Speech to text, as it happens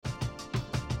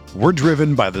We're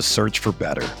driven by the search for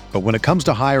better. But when it comes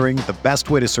to hiring, the best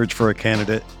way to search for a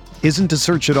candidate isn't to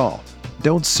search at all.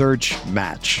 Don't search,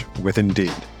 match with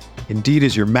Indeed. Indeed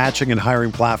is your matching and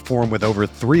hiring platform with over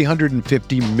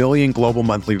 350 million global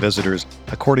monthly visitors,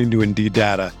 according to Indeed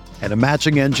data, and a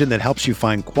matching engine that helps you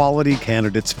find quality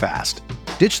candidates fast.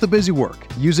 Ditch the busy work.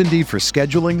 Use Indeed for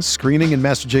scheduling, screening, and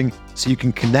messaging so you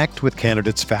can connect with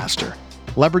candidates faster.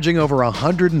 Leveraging over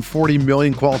 140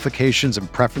 million qualifications and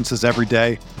preferences every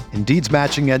day, Indeed's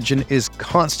matching engine is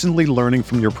constantly learning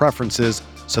from your preferences,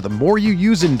 so the more you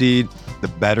use Indeed, the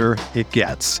better it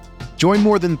gets. Join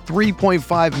more than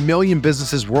 3.5 million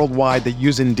businesses worldwide that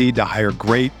use Indeed to hire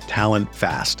great talent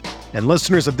fast. And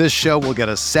listeners of this show will get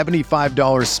a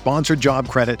 $75 sponsored job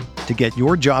credit to get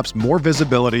your jobs more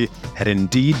visibility at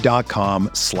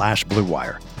Indeed.com/Blue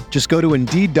Wire. Just go to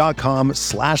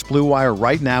Indeed.com/Blue Wire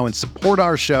right now and support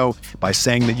our show by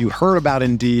saying that you heard about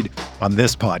Indeed on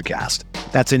this podcast.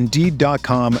 That's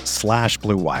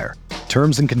Indeed.com/Blue Wire.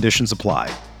 Terms and conditions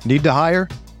apply. Need to hire?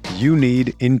 You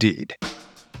need Indeed.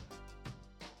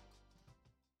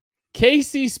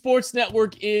 KC Sports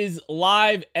Network is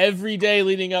live every day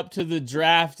leading up to the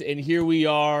draft, and here we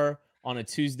are on a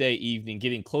Tuesday evening,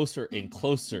 getting closer and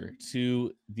closer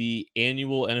to the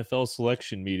annual NFL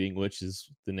selection meeting, which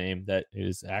is the name that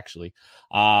is actually.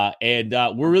 And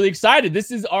we're really excited.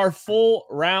 This is our full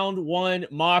round one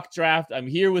mock draft. I'm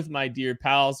here with my dear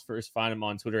pals. First, find him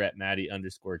on Twitter at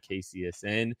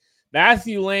Maddie_KCSN.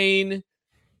 Matthew Lane.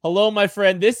 Hello, my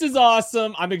friend. This is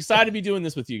awesome. I'm excited to be doing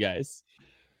this with you guys.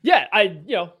 Yeah,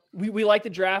 we like the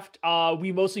draft.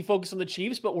 We mostly focus on the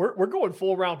Chiefs, but we're going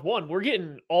full round one. We're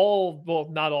getting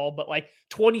not all, but like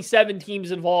 27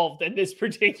 teams involved in this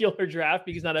particular draft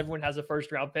because not everyone has a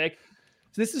first round pick.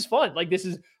 So this is fun. Like, this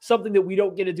is something that we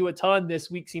don't get to do a ton. This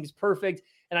week seems perfect.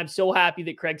 And I'm so happy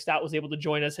that Craig Stout was able to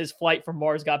join us. His flight from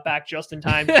Mars got back just in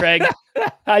time. Craig,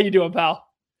 how you doing, pal?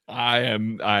 I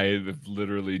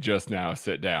literally just now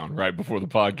sat down right before the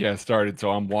podcast started.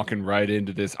 So I'm walking right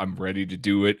into this. I'm ready to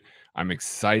do it. I'm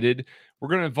excited. We're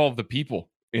going to involve the people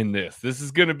in this. This is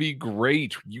going to be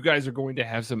great. You guys are going to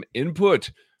have some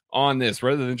input on this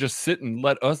rather than just sit and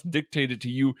let us dictate it to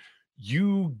you.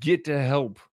 You get to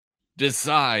help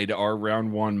decide our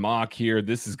round one mock here.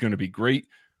 This is going to be great.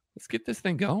 Let's get this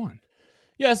thing going.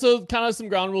 Yeah, so kind of some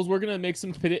ground rules. We're going to make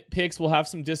some picks. We'll have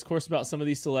some discourse about some of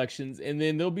these selections. And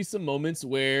then there'll be some moments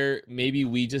where maybe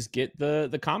we just get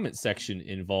the comment section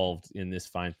involved in this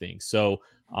fine thing. So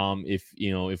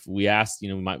if we ask,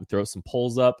 we might throw some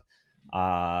polls up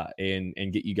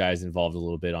and get you guys involved a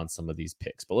little bit on some of these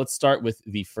picks. But let's start with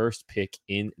the first pick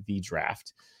in the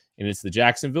draft. And it's the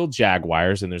Jacksonville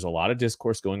Jaguars. And there's a lot of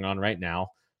discourse going on right now.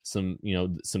 Some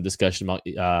discussion about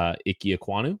Ike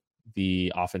Ekwonu,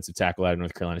 the offensive tackle out of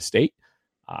North Carolina State,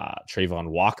 Trayvon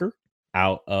Walker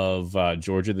out of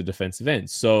Georgia, the defensive end.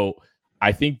 So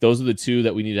I think those are the two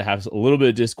that we need to have a little bit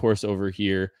of discourse over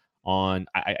here on.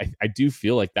 I do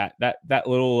feel like that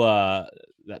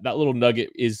little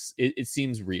nugget it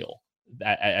seems real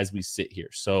as we sit here.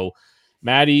 So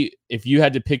Maddie, if you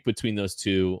had to pick between those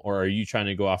two, or are you trying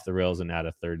to go off the rails and add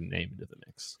a third name into the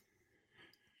mix?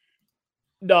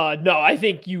 No, I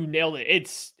think you nailed it.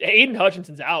 It's Aiden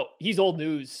Hutchinson's out. He's old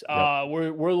news. Yep.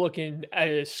 We're looking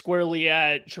squarely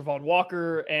at Trayvon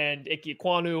Walker and Ike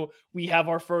Ekwonu. We have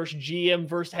our first GM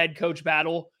versus head coach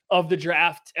battle of the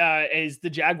draft as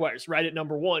the Jaguars right at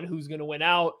number one. Who's going to win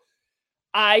out?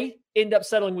 I end up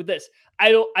settling with this.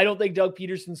 I don't think Doug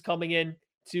Peterson's coming in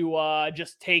to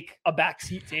just take a back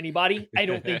seat to anybody. I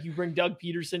don't think you bring Doug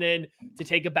Peterson in to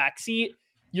take a back seat.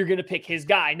 You're going to pick his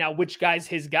guy. Now, which guy's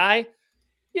his guy?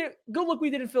 Yeah, go look what we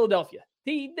did in Philadelphia.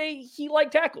 He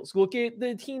liked tackles. Look at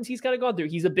the teams he's kind of gone through.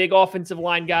 He's a big offensive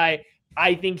line guy.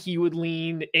 I think he would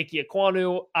lean Ike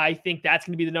Ekwonu. I think that's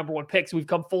going to be the number one pick. So we've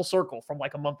come full circle from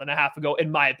like a month and a half ago,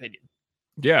 in my opinion.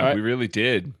 Yeah, right. We really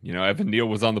did. Evan Neal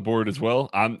was on the board as well.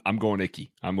 I'm going Ike.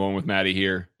 I'm going with Maddie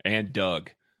here and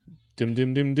Doug. With the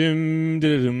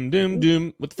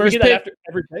first pick. After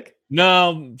every pick?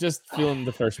 No, just feeling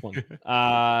the first one.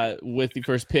 With the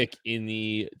first pick in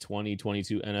the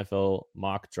 2022 NFL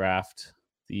mock draft,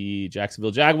 the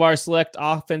Jacksonville Jaguars select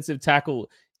offensive tackle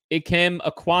Ikem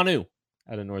Ekwonu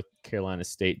out of North Carolina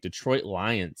State. Detroit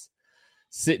Lions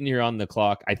sitting here on the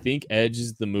clock. I think edge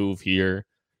is the move here.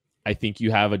 I think you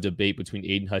have a debate between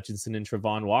Aiden Hutchinson and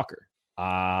Trayvon Walker.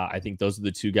 I think those are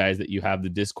the two guys that you have the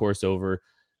discourse over.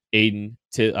 Aiden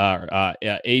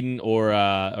or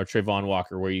Trayvon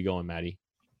Walker. Where are you going, Maddie?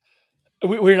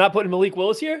 We're not putting Malik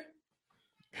Willis here?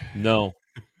 No.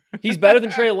 He's better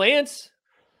than Trey Lance.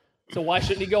 So why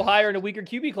shouldn't he go higher in a weaker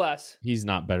QB class? He's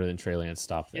not better than Trey Lance.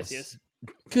 Stop this. Yes, he is.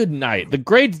 Good night. The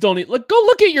grades don't go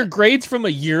look at your grades from a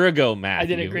year ago, Matt. I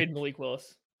didn't grade Malik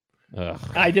Willis. Ugh.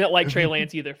 I didn't like Trey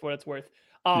Lance either, for what it's worth.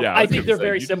 Yeah, I think they're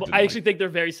very similar. I actually think they're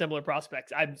very similar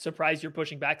prospects. I'm surprised you're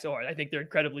pushing back so hard. I think they're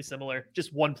incredibly similar.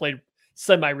 Just one played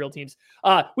semi-real teams.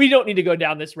 We don't need to go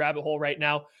down this rabbit hole right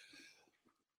now.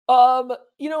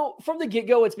 From the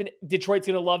get-go, it's been Detroit's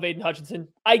going to love Aiden Hutchinson.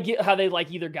 I get how they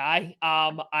like either guy.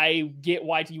 I get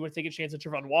why you want to take a chance on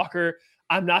Travon Walker.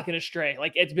 I'm not going to stray.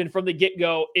 Like, it's been from the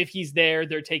get-go. If he's there,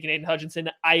 they're taking Aiden Hutchinson.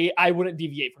 I wouldn't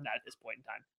deviate from that at this point in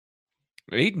time.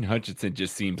 Aiden Hutchinson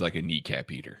just seems like a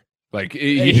kneecap eater. Like,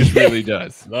 he just really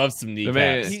does. Love some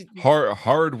kneecaps. The man,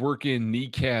 hard-working,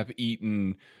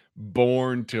 kneecap-eating,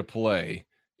 born to play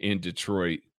in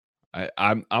Detroit.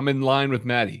 I'm in line with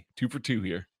Maddie. 2 for 2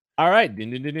 here. All right.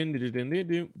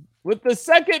 With the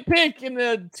second pick in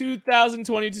the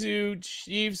 2022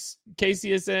 Chiefs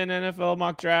KCSN NFL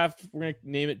mock draft, we're going to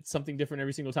name it something different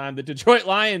every single time. The Detroit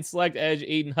Lions select edge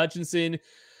Aiden Hutchinson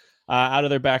out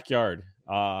of their backyard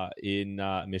in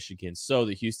Michigan. So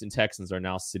the Houston Texans are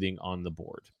now sitting on the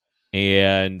board.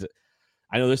 And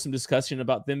I know there's some discussion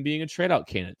about them being a trade-out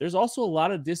candidate. There's also a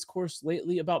lot of discourse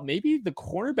lately about maybe the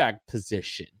cornerback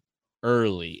position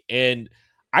early. And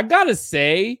I got to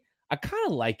say, I kind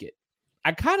of like it.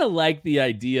 I kind of like the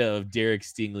idea of Derek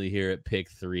Stingley here at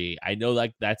pick 3. I know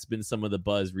like that's been some of the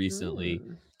buzz recently.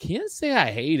 Can't say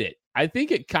I hate it. I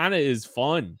think it kind of is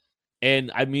fun.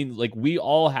 And I mean, like, we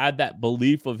all had that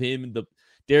belief of him, the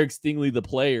Derek Stingley, the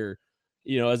player,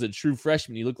 as a true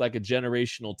freshman. He looked like a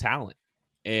generational talent.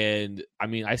 And I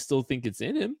mean, I still think it's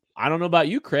in him. I don't know about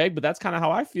you, Craig, but that's kind of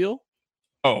how I feel.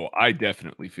 Oh, I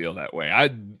definitely feel that way.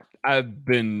 I've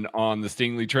been on the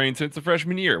Stingley train since the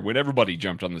freshman year when everybody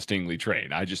jumped on the Stingley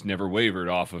train. I just never wavered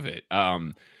off of it.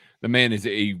 The man is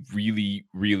a really,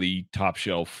 really top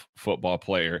shelf football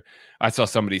player. I saw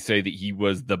somebody say that he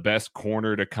was the best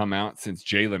corner to come out since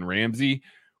Jalen Ramsey.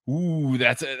 Ooh,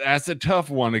 that's a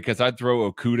tough one because I'd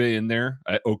throw Okudah in there.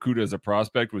 Okudah as a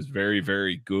prospect was very,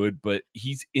 very good, but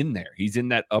he's in there. He's in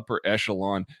that upper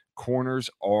echelon. Corners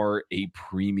are a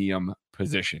premium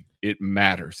position. It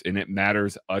matters, and it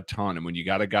matters a ton. And when you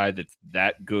got a guy that's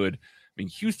that good, I mean,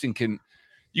 Houston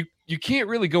you can't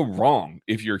really go wrong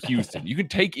if you're Houston. You can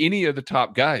take any of the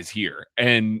top guys here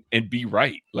and be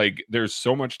right. Like, there's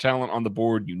so much talent on the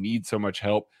board. You need so much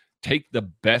help. Take the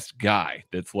best guy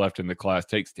that's left in the class.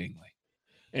 Take Stingley.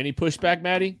 Any pushback,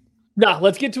 Maddie? Nah,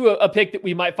 let's get to a pick that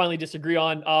we might finally disagree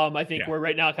on. I think we're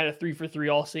right now kind of 3 for 3,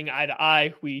 all seeing eye to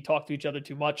eye. We talk to each other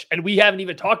too much, and we haven't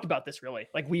even talked about this really.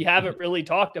 Like, we haven't really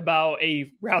talked about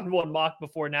a round 1 mock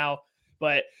before now,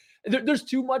 but there's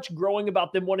too much growing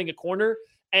about them wanting a corner.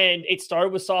 And it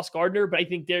started with Sauce Gardner, but I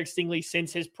think Derek Stingley,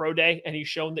 since his pro day, and he's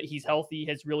shown that he's healthy,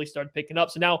 has really started picking up.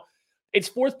 So now it's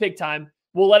 4th pick time.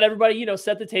 We'll let everybody,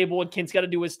 set the table, and Kent's got to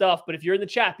do his stuff. But if you're in the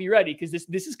chat, be ready, because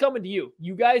this is coming to you.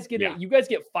 You guys get it. You guys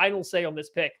get final say on this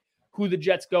pick, who the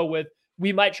Jets go with.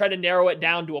 We might try to narrow it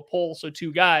down to a poll, so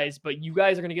 2 guys, but you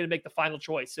guys are going to get to make the final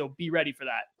choice. So be ready for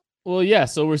that. Well, yeah.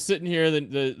 So we're sitting here.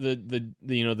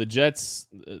 The Jets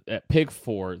at pick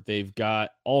 4. They've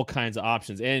got all kinds of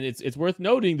options, and it's worth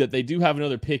noting that they do have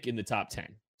another pick in the top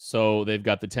 10. So they've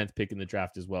got the 10th pick in the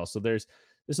draft as well. So there's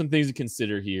some things to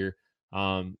consider here.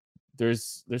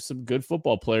 There's some good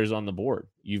football players on the board.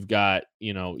 You've got,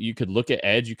 you could look at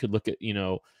edge. You could look at,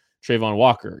 Trayvon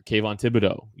Walker, Kayvon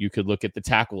Thibodeau. You could look at the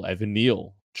tackle, Evan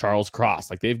Neal, Charles Cross.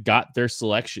 Like, they've got their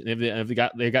selection.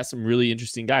 They got some really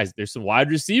interesting guys. There's some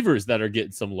wide receivers that are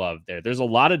getting some love there. There's a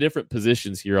lot of different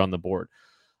positions here on the board.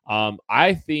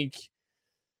 I think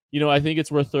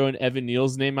it's worth throwing Evan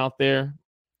Neal's name out there.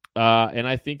 And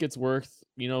I think it's worth,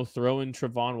 throwing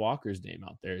Travon Walker's name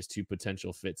out there as 2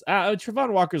 potential fits.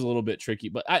 Travon Walker's a little bit tricky,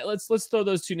 but let's throw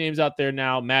those 2 names out there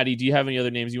now. Maddie, do you have any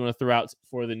other names you want to throw out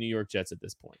for the New York Jets at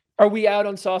this point? Are we out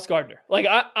on Sauce Gardner? Like,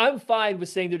 I'm fine with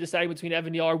saying they're deciding between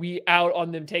Evan Neal. Are we out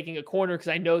on them taking a corner? Because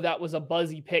I know that was a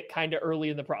buzzy pick kind of early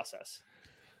in the process.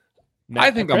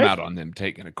 I think I'm out on them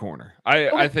taking a corner.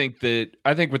 I think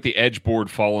with the edge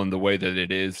board falling the way that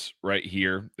it is right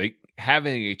here,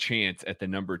 having a chance at the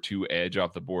number 2 edge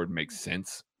off the board makes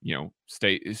sense.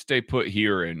 Stay put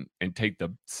here and take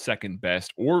the second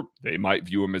best, or they might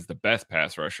view him as the best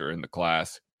pass rusher in the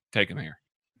class. Take him here.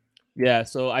 Yeah,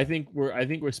 so I think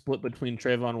we're split between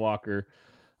Trayvon Walker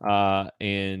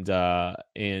and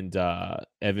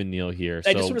Evan Neal here.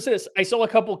 I just want to say this. I saw a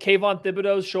couple Kayvon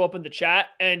Thibodeaus show up in the chat,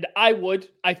 and I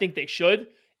think they should.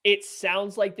 It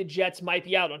sounds like the Jets might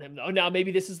be out on him, though. Now,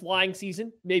 maybe this is lying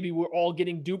season. Maybe we're all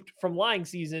getting duped from lying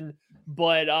season.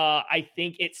 But I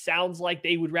think it sounds like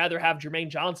they would rather have Jermaine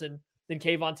Johnson than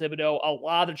Kayvon Thibodeau. A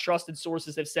lot of trusted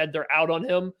sources have said they're out on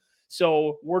him.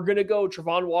 So we're going to go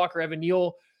Travon Walker, Evan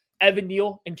Neal,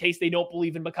 in case they don't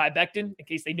believe in Mekhi Becton, in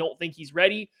case they don't think he's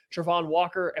ready. Travon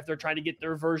Walker, if they're trying to get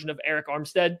their version of Eric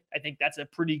Armstead, I think that's a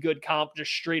pretty good comp just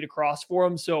straight across for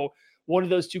him. So one of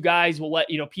those two guys will let,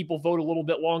 people vote a little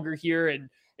bit longer here. And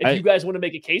if you guys want to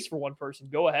make a case for one person,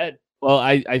 go ahead. Well,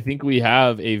 I think we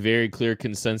have a very clear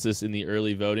consensus in the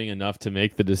early voting enough to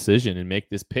make the decision and make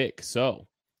this pick. So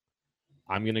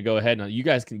I'm going to go ahead. Now, you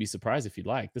guys can be surprised if you'd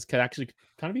like. This could actually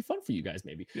kind of be fun for you guys,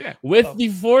 maybe. Yeah. With the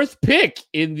fourth pick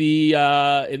in the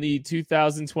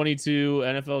 2022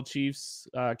 NFL Chiefs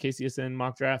KCSN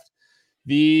mock draft,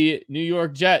 the New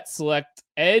York Jets select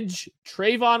edge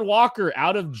Travon Walker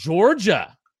out of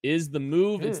Georgia is the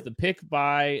move. It's the pick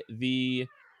by the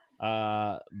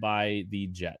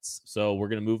Jets. So we're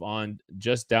going to move on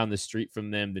just down the street from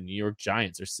them. The New York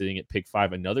Giants are sitting at pick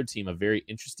 5. Another team, a very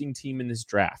interesting team in this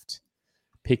draft,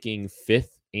 picking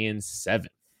 5th and 7th.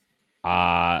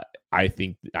 I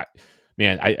think this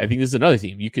is another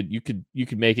team. You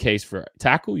could make a case for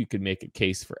tackle. You could make a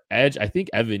case for edge. I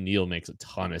think Evan Neal makes a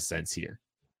ton of sense here.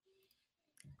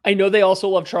 I know they also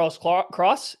love Charles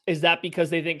Cross. Is that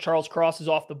because they think Charles Cross is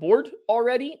off the board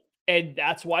already? And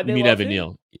that's why they love Evan him?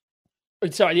 Neal.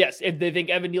 Sorry, yes. If they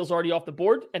think Evan Neal's already off the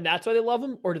board and that's why they love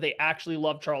him, or do they actually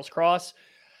love Charles Cross?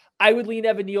 I would lean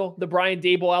Evan Neal. The Brian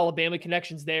Daboll, Alabama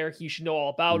connection's there. He should know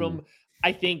all about him.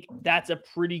 I think that's a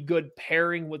pretty good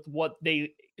pairing with what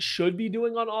they should be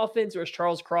doing on offense, whereas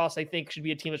Charles Cross, I think, should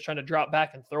be a team that's trying to drop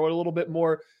back and throw it a little bit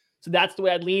more. So that's the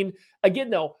way I'd lean. Again,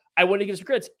 though, I want to give some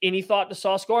credits. Any thought to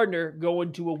Sauce Gardner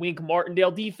going to a Wink Martindale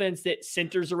defense that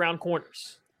centers around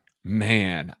corners?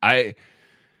 Man, I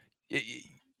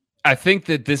think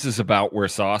that this is about where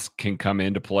Sauce can come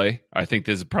into play. I think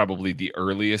this is probably the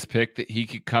earliest pick that he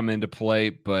could come into play,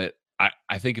 but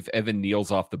I think if Evan Neal's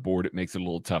off the board, it makes it a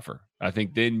little tougher. I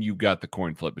think then you got the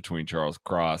coin flip between Charles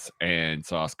Cross and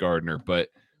Sauce Gardner, but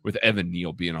with Evan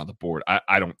Neal being on the board,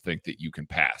 I don't think that you can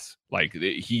pass. Like,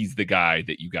 he's the guy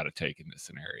that you got to take in this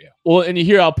scenario. Well, and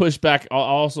here I'll push back. I'll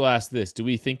also ask this. Do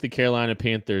we think the Carolina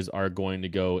Panthers are going to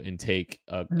go and take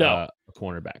a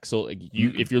cornerback? So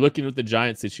if you're looking at the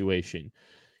Giants situation,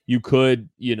 you could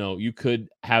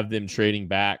have them trading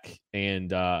back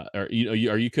and or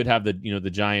you could have the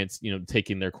Giants,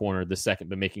 taking their corner the second,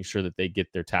 but making sure that they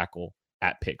get their tackle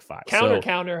at pick 5.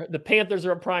 Counter. The Panthers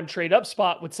are a prime trade up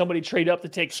spot. Would somebody trade up to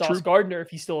take Sauce Gardner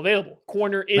if he's still available?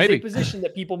 Corner is a position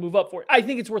that people move up for. I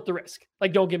think it's worth the risk.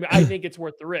 Like, don't get me. I think it's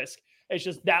worth the risk. It's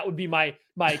just that would be my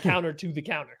counter to the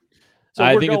counter. So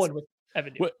we're going with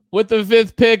Evan Neal. With the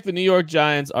 5th pick, the New York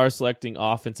Giants are selecting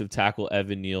offensive tackle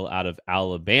Evan Neal out of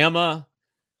Alabama,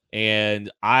 and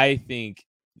I think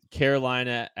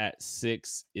Carolina at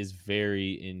 6 is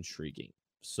very intriguing.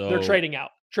 So they're trading out.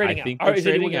 I think they're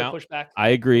trading out. Push back? I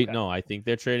agree. Okay. No, I think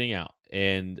they're trading out.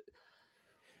 And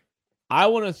I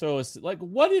want to throw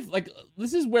what if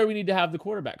this is where we need to have the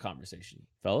quarterback conversation,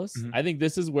 fellas. Mm-hmm. I think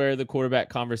this is where the quarterback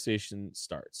conversation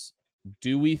starts.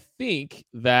 Do we think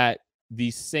that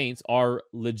the Saints are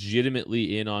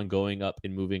legitimately in on going up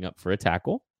and moving up for a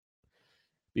tackle?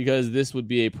 Because this would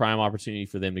be a prime opportunity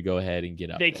for them to go ahead and get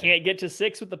up. They can't get to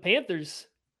 6 with the Panthers.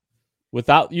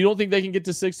 You don't think they can get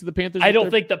to 6 to the Panthers? I don't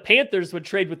think the Panthers would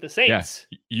trade with the Saints.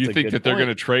 Yeah. You think that they're going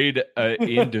to trade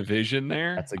in division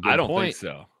there? That's a good point. I don't think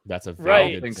so. That's a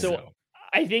very good point. So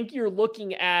I think you're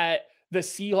looking at the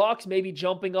Seahawks maybe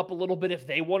jumping up a little bit if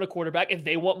they want a quarterback, if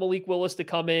they want Malik Willis to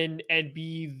come in and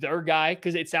be their guy,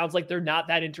 because it sounds like they're not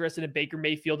that interested in Baker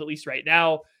Mayfield, at least right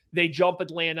now. They jump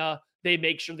Atlanta. They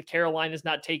make sure the Carolina's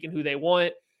not taking who they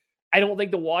want. I don't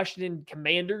think the Washington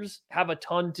Commanders have a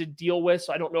ton to deal with,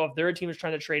 so I don't know if their team is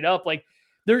trying to trade up. Like,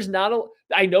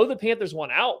 I know the Panthers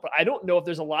want out, but I don't know if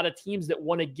there's a lot of teams that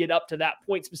want to get up to that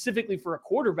point specifically for a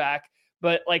quarterback.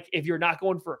 But like, if you're not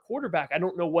going for a quarterback, I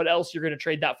don't know what else you're going to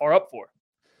trade that far up for.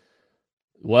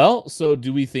 Well, so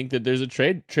do we think that there's a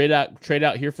trade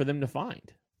out here for them to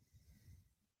find?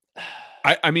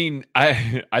 I mean,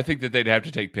 I think that they'd have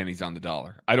to take pennies on the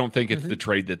dollar. I don't think it's the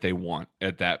trade that they want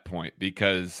at that point,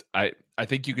 because I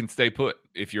think you can stay put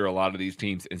if you're a lot of these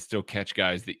teams and still catch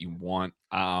guys that you want.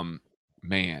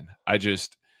 Man, I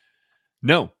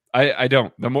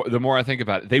don't. The more I think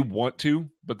about it, they want to,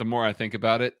 but the more I think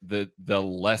about it, the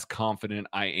less confident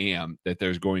I am that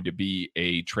there's going to be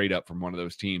a trade up from one of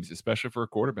those teams, especially for a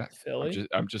quarterback. Philly?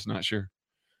 I'm just not sure.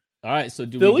 All right, so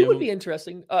Philly would be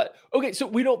interesting. Okay, so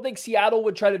we don't think Seattle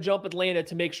would try to jump Atlanta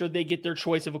to make sure they get their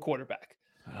choice of a quarterback.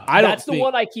 That's the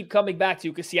one I keep coming back to,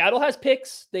 because Seattle has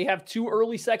picks. They have 2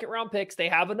 early second-round picks. They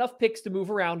have enough picks to move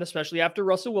around, especially after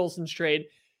Russell Wilson's trade.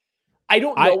 I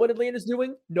don't know what Atlanta's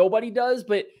doing. Nobody does,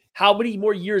 but how many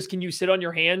more years can you sit on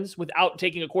your hands without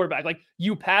taking a quarterback? Like,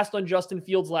 you passed on Justin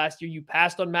Fields last year. You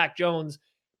passed on Mac Jones.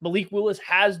 Malik Willis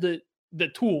has the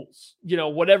tools,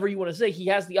 whatever you want to say. He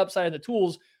has the upside of the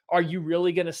tools. Are you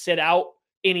really going to sit out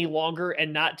any longer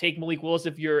and not take Malik Willis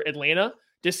if you're Atlanta?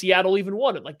 Does Seattle even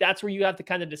want it? Like, that's where you have to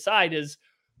kind of decide is,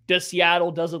 does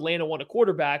Atlanta want a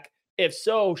quarterback? If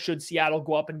so, should Seattle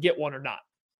go up and get one or not?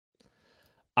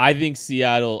 I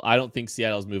don't think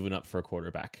Seattle's moving up for a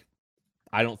quarterback.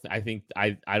 I don't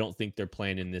think they're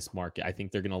playing in this market. I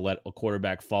think they're going to let a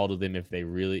quarterback fall to them if they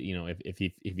really, if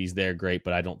he's there, great.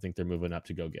 But I don't think they're moving up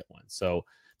to go get one. So,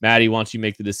 Maddie, why don't you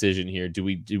make the decision here? Do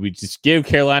we just give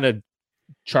Carolina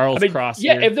Charles Cross?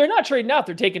 Yeah, here? If they're not trading out,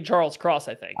 they're taking Charles Cross.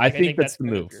 I think. I think that's the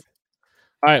move.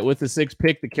 All right, with the 6th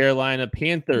pick, the Carolina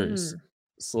Panthers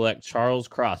select Charles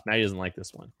Cross. Maddie doesn't like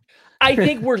this one. I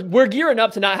think we're gearing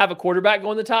up to not have a quarterback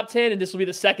go in the top 10, and this will be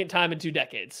the second time in 2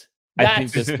 decades. I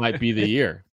think this might be the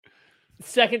year.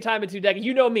 Second time in 2 decades.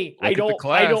 You know me. I don't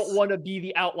want to be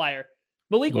the outlier.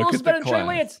 Malik Willis is better than Trey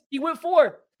Lance. He went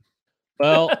 4.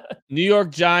 Well, New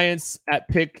York Giants at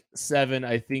pick 7.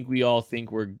 I think we all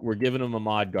think we're giving them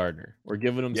Ahmad Gardner. We're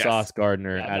giving them Sauce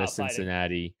Gardner out of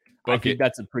Cincinnati. I think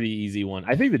that's a pretty easy one.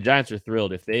 I think the Giants are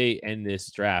thrilled if they end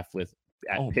this draft with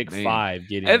pick 5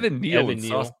 getting Evan Neal and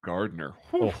Sauce Gardner.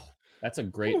 Oh, that's a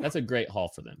great haul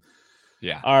for them.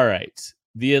 Yeah. All right.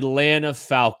 The Atlanta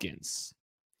Falcons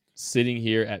sitting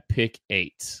here at pick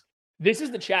 8. This is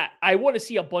the chat. I want to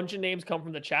see a bunch of names come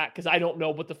from the chat because I don't know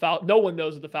what no one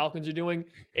knows what the Falcons are doing.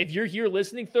 If you're here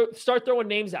listening, start throwing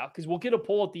names out because we'll get a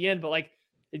poll at the end. But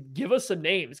give us some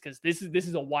names because this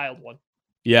is a wild one.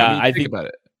 Yeah, I think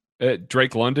about it.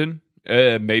 Drake London.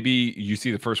 Maybe you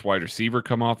see the first wide receiver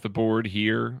come off the board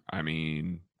here. I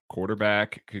mean,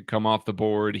 quarterback could come off the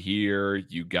board here.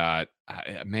 You got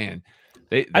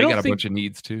They got a bunch of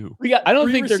needs too. I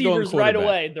don't think they're going right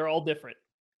away. They're all different.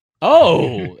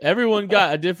 Oh, everyone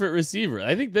got a different receiver.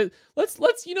 I think that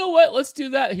let's you know what? Let's do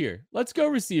that here. Let's go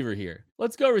receiver here.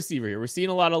 We're seeing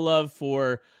a lot of love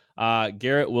for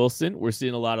Garrett Wilson. We're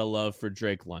seeing a lot of love for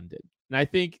Drake London. And I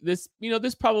think this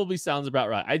probably sounds about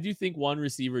right. I do think one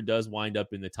receiver does wind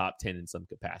up in the top 10 in some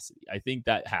capacity. I think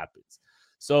that happens.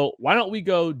 So why don't we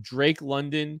go Drake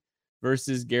London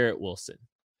versus Garrett Wilson?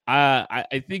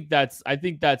 I think that's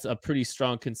a pretty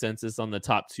strong consensus on the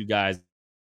top 2 guys.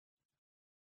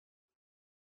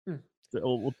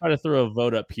 So we'll try to throw a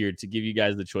vote up here to give you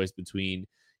guys the choice between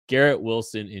Garrett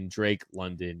Wilson and Drake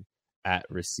London at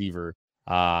receiver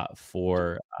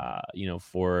for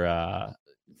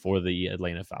the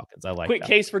Atlanta Falcons. I like quick that.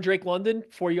 Case for Drake London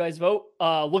before you guys vote.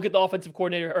 Look at the offensive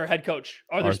coordinator or head coach,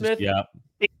 Arthur Smith. Yeah.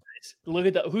 Look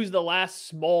at who's the last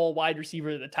small wide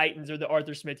receiver the Titans or the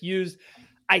Arthur Smith used.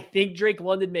 I think Drake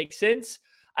London makes sense.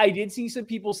 I did see some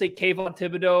people say Kayvon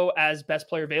Thibodeau as best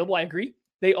player available. I agree.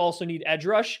 They also need edge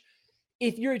rush.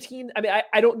 If you're a team,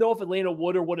 I don't know if Atlanta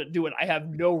would or wouldn't do it. I have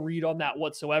no read on that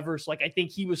whatsoever. So I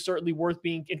think he was certainly worth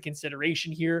being in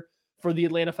consideration here for the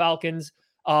Atlanta Falcons.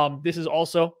 This is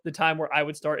also the time where I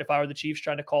would start if I were the Chiefs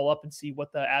trying to call up and see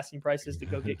what the asking price is to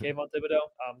go get Kayvon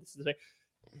Thibodeau. This is the thing.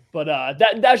 But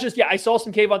that's just, I saw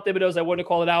some Kayvon Thibodeaus. I wouldn't have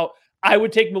called it out. I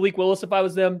would take Malik Willis if I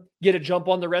was them, get a jump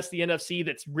on the rest of the NFC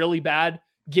that's really bad.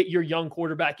 Get your young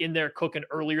quarterback in there cooking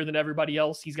earlier than everybody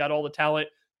else. He's got all the talent.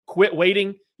 Quit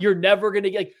waiting. You're never going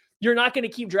to get, you're not going to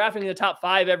keep drafting in the top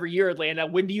 5 every year, Atlanta.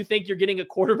 When do you think you're getting a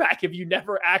quarterback if you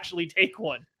never actually take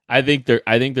one? I think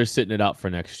they're sitting it out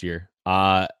for next year.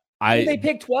 They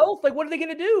pick 12? What are they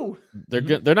going to do?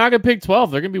 They're not going to pick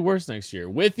 12. They're going to be worse next year.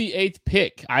 With the 8th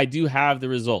pick, I do have the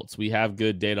results. We have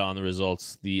good data on the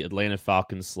results. The Atlanta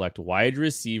Falcons select wide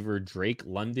receiver Drake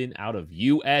London out of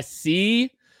USC.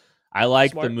 I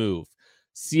like the move.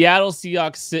 Seattle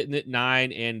Seahawks sitting at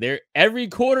 9, and every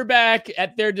quarterback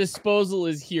at their disposal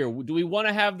is here. Do we want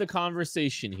to have the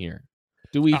conversation here?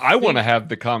 I want to have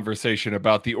the conversation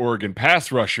about the Oregon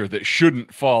pass rusher that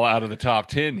shouldn't fall out of the top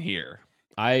 10 here.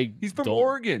 He's from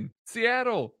Oregon,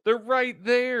 Seattle. They're right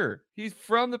there. He's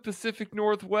from the Pacific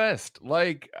Northwest.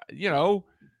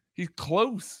 He's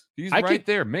close. He's right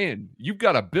there. Man, you've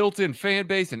got a built-in fan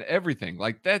base and everything.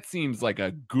 That seems like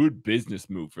a good business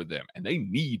move for them. And they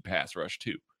need pass rush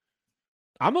too.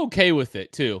 I'm okay with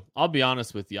it too. I'll be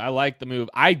honest with you. I like the move.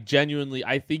 I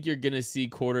think you're going to see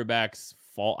quarterbacks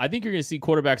fall. And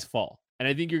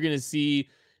I think you're going to see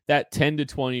that 10 to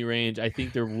 20 range. I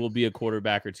think there will be a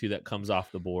quarterback or two that comes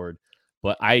off the board.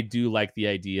 But I do like the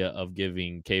idea of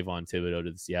giving Kayvon Thibodeau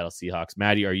to the Seattle Seahawks.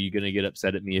 Maddie, are you going to get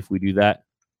upset at me if we do that?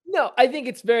 No, I think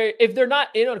it's if they're not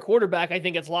in on quarterback, I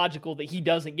think it's logical that he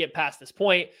doesn't get past this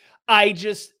point.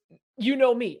 you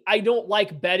know me, I don't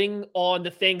like betting on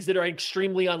the things that are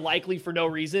extremely unlikely for no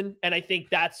reason. And I think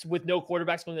that's with no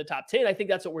quarterbacks going in the top 10. I think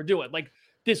that's what we're doing. Like,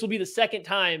 this will be the second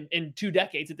time in 2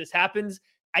 decades that this happens.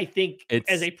 I think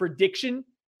as a prediction,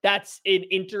 that's an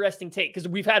interesting take because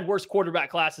we've had worse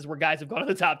quarterback classes where guys have gone to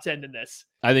the top 10 than this.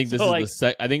 I think this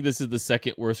is the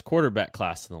second worst quarterback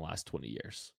class in the last 20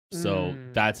 years. So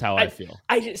that's how I feel.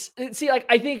 I just see, like,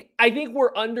 I think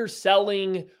we're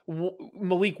underselling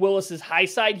Malik Willis's high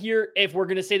side here. If we're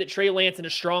going to say that Trey Lance in a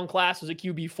strong class was a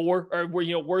QB4 or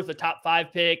we're, worth a top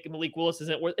 5 pick, and Malik Willis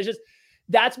isn't worth, it's just,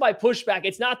 that's my pushback.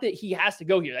 It's not that he has to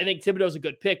go here. I think Thibodeau's a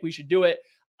good pick. We should do it.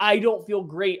 I don't feel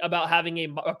great about having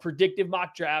a predictive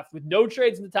mock draft with no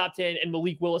trades in the top 10 and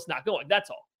Malik Willis not going. That's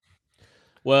all.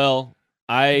 Well,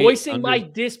 voicing my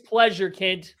displeasure,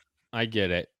 Kent. I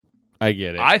get it.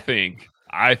 I think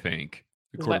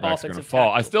the quarterbacks are going to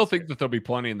fall. I still think that there'll be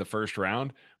plenty in the first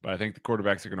round, but I think the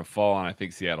quarterbacks are going to fall, and I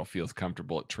think Seattle feels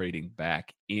comfortable at trading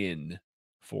back in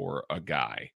for a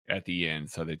guy at the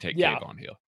end, so they take Kayvon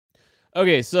Hill.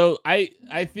 Okay, so I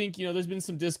think there's been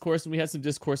some discourse, and we had some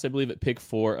discourse, I believe, at pick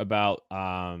 4 about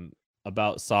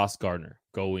Sauce Gardner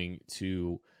going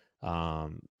to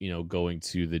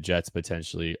the Jets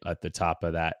potentially at the top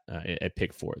of that at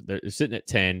pick 4. They're sitting at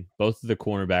 10. Both of the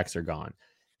cornerbacks are gone.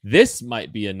 This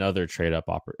might be another trade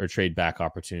back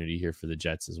opportunity here for the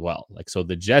Jets as well. So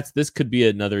the Jets, this could be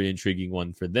another intriguing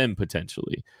one for them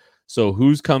potentially. So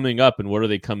who's coming up and what are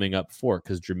they coming up for?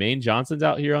 Because Jermaine Johnson's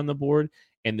out here on the board,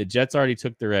 and the Jets already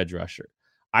took their edge rusher.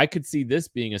 I could see this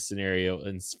being a scenario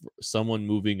and someone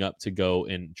moving up to go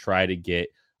and try to get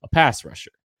a pass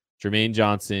rusher. Jermaine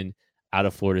Johnson out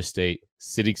of Florida State,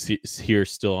 sitting here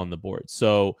still on the board.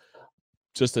 So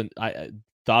I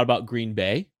thought about Green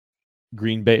Bay.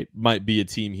 Green Bay might be a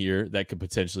team here that could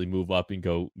potentially move up and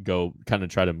go kind of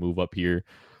try to move up here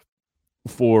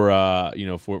for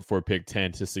pick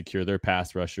 10 to secure their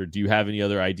pass rusher. Do you have any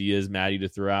other ideas, Maddie, to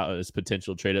throw out as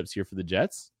potential trade ups here for the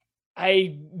Jets?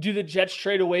 I do the Jets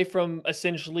trade away from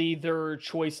essentially their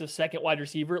choice of second wide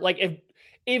receiver. Like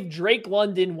if Drake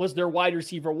London was their wide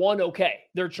receiver 1, okay,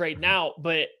 they're trading out.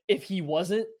 But if he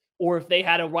wasn't, or if they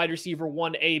had a wide receiver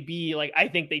 1A, like, I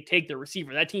think they take the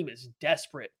receiver. That team is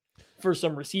desperate for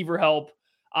some receiver help.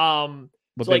 But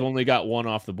they've only got one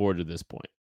off the board at this point.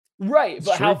 Right,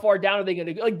 but how far down are they going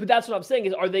to go? But that's what I'm saying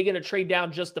is, are they going to trade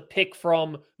down just the pick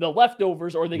from the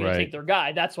leftovers, or are they going to take their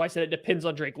guy? That's why I said it depends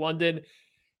on Drake London.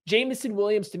 Jameson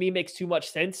Williams, to me, makes too much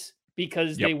sense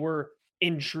because they were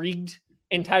intrigued.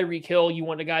 And Tyreek Hill, you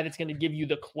want a guy that's going to give you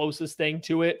the closest thing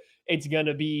to it. It's going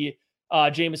to be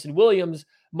Jameson Williams.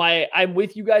 I'm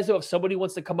with you guys, though. If somebody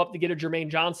wants to come up to get a Jermaine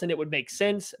Johnson, it would make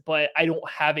sense, but I don't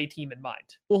have a team in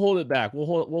mind. We'll hold it back. We'll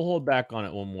hold back on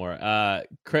it one more.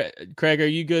 Craig, are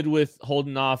you good with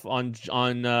holding off on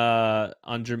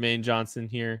Jermaine Johnson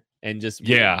here and just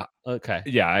okay?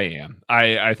 Yeah, I am.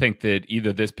 I think that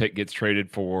either this pick gets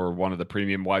traded for one of the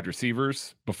premium wide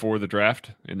receivers before the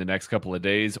draft in the next couple of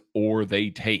days, or they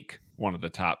take one of the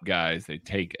top guys. They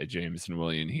take a Jameson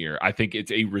Williams here. I think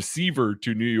it's a receiver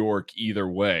to New York either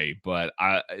way, but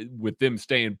with them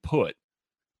staying put,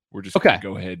 we're just going to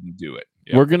go ahead and do it.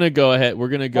 Yep. We're going to go ahead. We're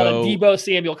going to go Deebo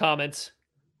Samuel comments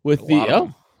with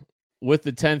the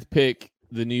 10th pick.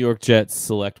 The New York Jets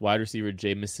select wide receiver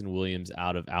Jameson Williams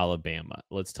out of Alabama.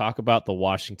 Let's talk about the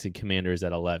Washington Commanders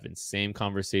at 11. Same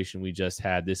conversation we just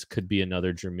had. This could be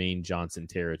another Jermaine Johnson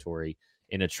territory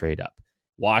in a trade up.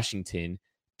 Washington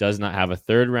does not have a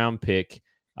 3rd round pick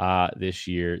this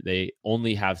year. They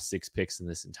only have 6 picks in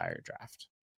this entire draft.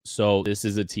 So this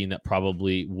is a team that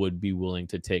probably would be willing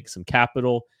to take some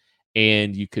capital,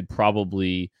 and you could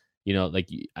probably,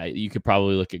 you could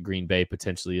probably look at Green Bay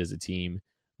potentially as a team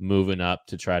moving up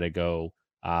to try to go,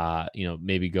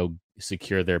 maybe go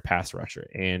secure their pass rusher.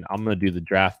 And I'm going to do the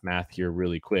draft math here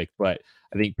really quick, but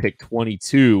I think pick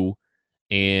 22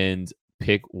 and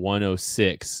pick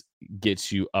 106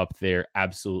 gets you up there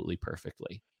absolutely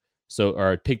perfectly. So,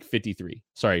 or pick 53.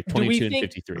 Sorry, 22 and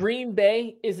 53. Green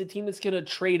Bay is a team that's going to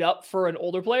trade up for an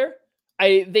older player?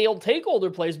 They'll take older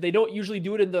players, but they don't usually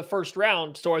do it in the first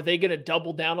round. So are they going to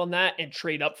double down on that and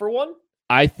trade up for one?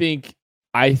 I think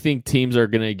teams are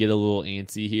going to get a little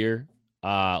antsy here,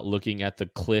 looking at the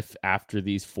cliff after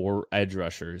these 4 edge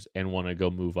rushers and want to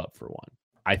go move up for one.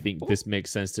 I think this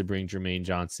makes sense to bring Jermaine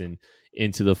Johnson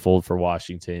into the fold for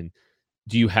Washington.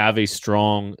 Do you have a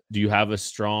strong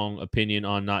opinion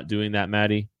on not doing that,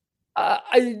 Maddie?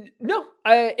 No.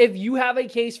 If you have a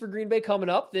case for Green Bay coming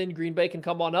up, then Green Bay can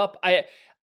come on up. I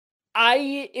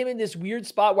am in this weird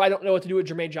spot where I don't know what to do with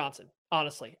Jermaine Johnson.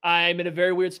 Honestly, I'm in a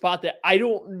very weird spot that I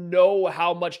don't know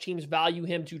how much teams value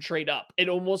him to trade up. It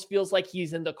almost feels like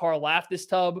he's in the Carl Laftis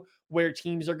tub where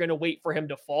teams are going to wait for him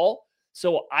to fall.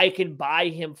 So I can buy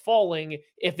him falling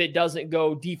if it doesn't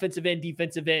go defensive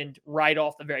end right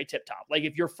off the very tip top. Like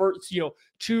if your first,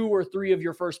 2 or 3 of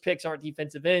your first picks aren't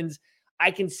defensive ends,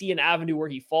 I can see an avenue where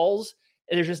he falls.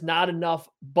 And there's just not enough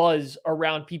buzz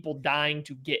around people dying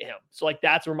to get him. So like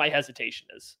that's where my hesitation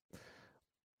is.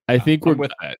 I think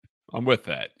I'm with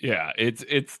that. Yeah,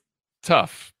 it's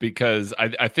tough because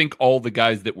I think all the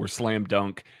guys that were slam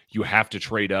dunk, you have to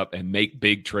trade up and make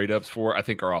big trade ups for, I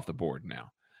think are off the board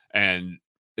now. And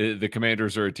the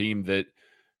Commanders are a team that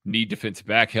need defensive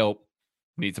back help,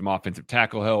 need some offensive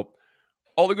tackle help.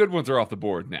 All the good ones are off the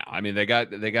board now. I mean, they got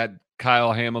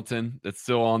Kyle Hamilton that's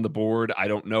still on the board. I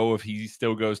don't know if he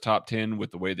still goes top 10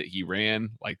 with the way that he ran.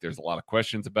 Like there's a lot of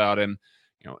questions about him.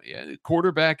 The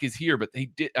quarterback is here, but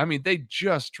they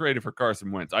just traded for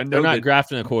Carson Wentz. I know they're not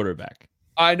drafting a quarterback.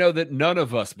 I know that none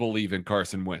of us believe in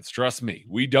Carson Wentz. Trust me,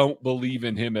 we don't believe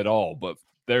in him at all, but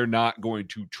they're not going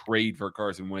to trade for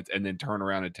Carson Wentz and then turn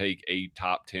around and take a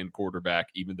top 10 quarterback,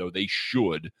 even though they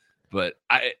should. But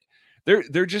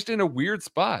they're just in a weird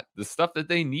spot. The stuff that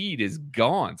they need is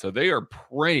gone. So they are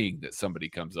praying that somebody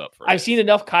comes up for it. I've seen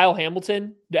enough Kyle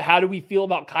Hamilton. How do we feel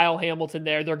about Kyle Hamilton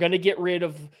there? They're going to get rid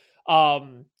of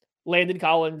Landon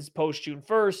Collins post June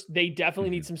 1st. They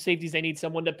definitely need some safeties. They need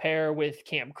someone to pair with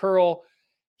Cam Curl.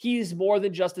 He's more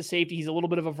than just a safety. He's a little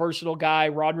bit of a versatile guy.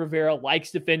 Ron Rivera likes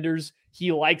defenders.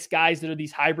 He likes guys that are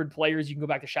these hybrid players. You can go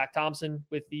back to Shaq Thompson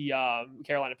with the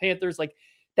Carolina Panthers. Like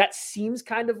that seems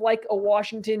kind of like a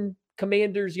Washington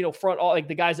Commanders, front all like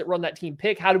the guys that run that team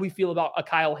pick. How do we feel about a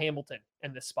Kyle Hamilton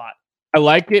in this spot? I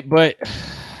like it, but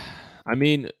I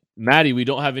mean, Maddie, we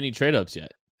don't have any trade ups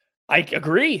yet. I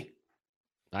agree.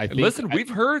 We've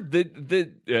heard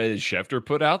that Schefter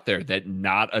put out there that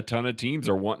not a ton of teams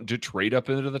are wanting to trade up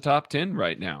into the top 10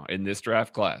 right now in this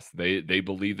draft class. They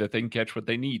believe that they can catch what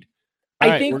they need.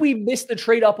 I think we missed the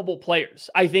trade upable players.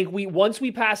 I think once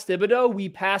we passed Thibodeau, we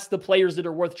passed the players that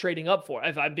are worth trading up for.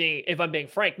 If I'm being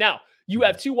frank. Now, you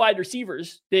have 2 wide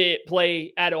receivers that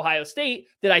play at Ohio State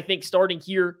that I think starting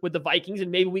here with the Vikings,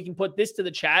 and maybe we can put this to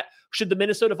the chat. Should the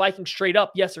Minnesota Vikings trade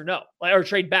up? Yes or no? Or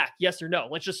trade back? Yes or no?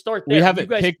 Let's just start there. We haven't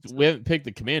picked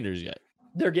the Commanders yet.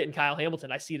 They're getting Kyle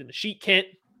Hamilton. I see it in the sheet, Kent.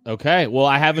 Okay. Well,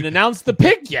 I haven't announced the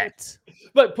pick yet.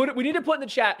 But we need to put in the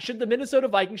chat, should the Minnesota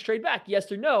Vikings trade back?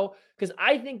 Yes or no? Because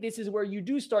I think this is where you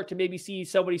do start to maybe see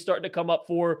somebody starting to come up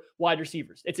for wide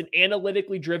receivers. It's an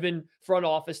analytically driven front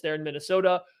office there in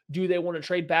Minnesota. Do they want to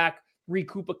trade back,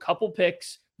 recoup a couple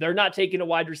picks? They're not taking a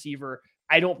wide receiver.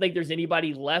 I don't think there's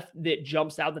anybody left that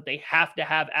jumps out that they have to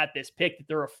have at this pick that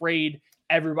they're afraid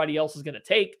everybody else is going to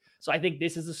take. So I think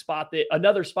this is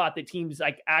another spot that teams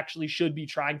like actually should be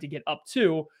trying to get up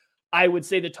to. I would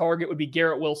say the target would be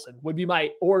Garrett Wilson, would be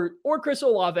or Chris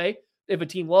Olave if a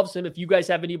team loves him. If you guys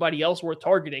have anybody else worth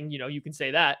targeting, you can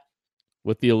say that.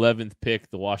 With the 11th pick,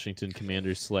 the Washington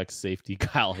Commanders select safety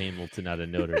Kyle Hamilton out of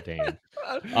Notre Dame.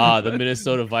 The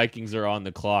Minnesota Vikings are on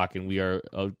the clock, and we are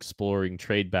exploring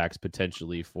trade backs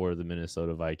potentially for the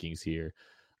Minnesota Vikings here.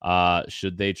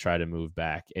 Should they try to move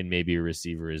back, and maybe a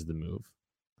receiver is the move?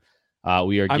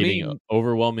 We are getting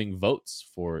overwhelming votes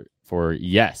for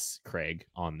yes, Craig,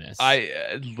 on this.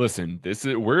 Listen.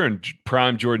 We're in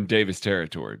prime Jordan Davis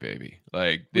territory, baby.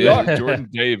 Like Jordan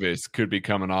Davis could be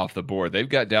coming off the board. They've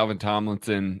got Dalvin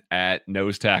Tomlinson at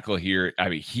nose tackle here. I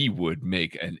mean, he would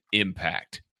make an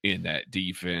impact in that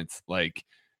defense. Like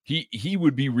he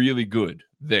would be really good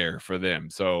there for them.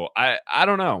 So I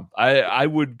don't know. I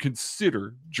would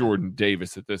consider Jordan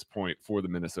Davis at this point for the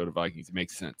Minnesota Vikings. It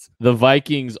makes sense. The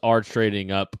Vikings are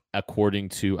trading up according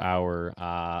to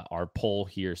our poll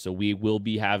here. So we will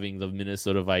be having the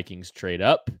Minnesota Vikings trade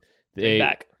up.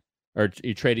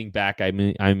 Trading back. I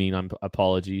mean,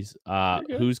 apologies.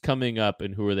 Who's coming up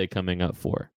and who are they coming up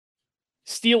for?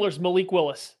 Steelers, Malik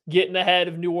Willis getting ahead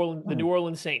of the New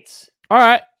Orleans Saints. All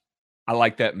right. I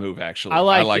like that move, actually. I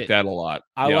like that a lot.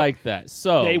 I like that.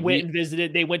 So they went and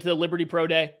visited. They went to the Liberty Pro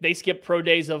Day. They skipped pro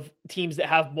days of teams that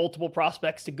have multiple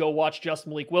prospects to go watch just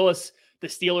Malik Willis. The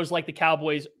Steelers, like the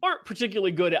Cowboys, aren't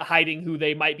particularly good at hiding who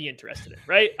they might be interested in,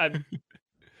 right?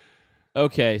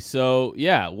 Okay, so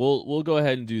yeah, we'll go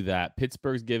ahead and do that.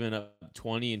 Pittsburgh's given up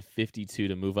 20 and 52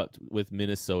 to move up with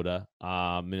Minnesota.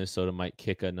 Minnesota might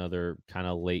kick another kind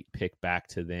of late pick back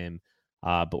to them,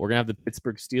 but we're gonna have the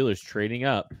Pittsburgh Steelers trading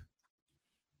up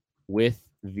with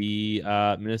the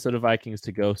Minnesota Vikings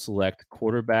to go select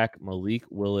quarterback Malik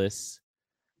Willis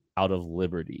out of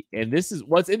Liberty. And this is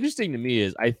what's interesting to me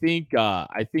is I think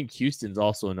Houston's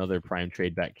also another prime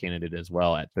trade back candidate as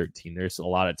well at 13. There's a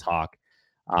lot of talk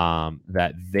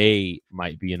that they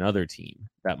might be another team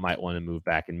that might want to move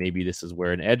back, and maybe this is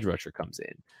where an edge rusher comes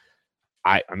in.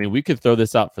 I mean, we could throw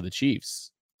this out for the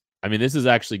Chiefs. I mean, this is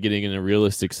actually getting in a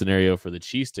realistic scenario for the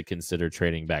Chiefs to consider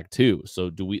trading back too. So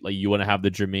do we you want to have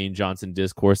the Jermaine Johnson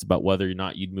discourse about whether or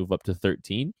not you'd move up to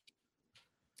 13?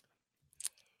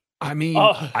 I mean,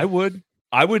 I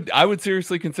would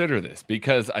seriously consider this,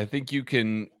 because I think you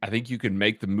can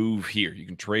make the move here. You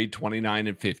can trade 29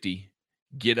 and 50,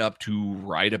 get up to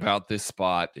right about this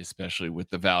spot, especially with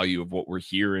the value of what we're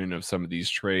hearing of some of these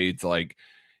trades. Like,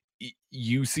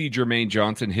 you see Jermaine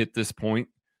Johnson hit this point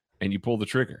and you pull the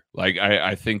trigger. Like,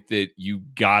 I think that you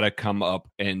gotta come up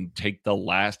and take the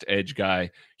last edge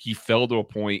guy. He fell to a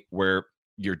point where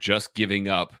you're just giving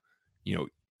up,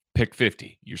 pick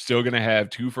 50. You're still going to have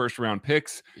 2 first-round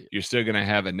picks. You're still going to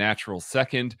have a natural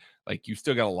second. Like, you've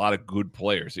still got a lot of good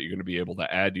players that you're going to be able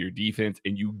to add to your defense,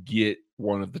 and you get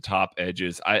one of the top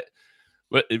edges.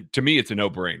 To me, it's a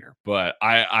no-brainer. But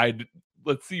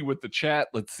let's see what the chat.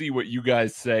 Let's see what you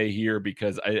guys say here,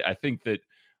 because I think that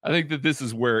this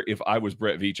is where, if I was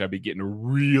Brett Veach, I'd be getting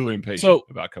real impatient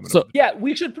about coming up. Yeah,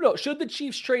 we should put. Should the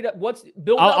Chiefs trade up?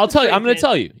 I'll tell you. I'm going to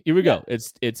tell you. Here we go.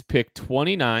 It's pick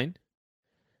 29.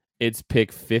 It's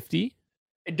pick 50.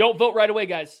 And don't vote right away,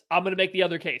 guys. I'm going to make the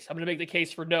other case. I'm going to make the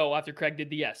case for no after Craig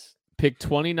did the yes. Pick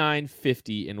 29,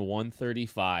 50, and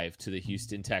 135 to the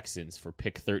Houston Texans for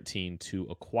pick 13 to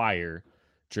acquire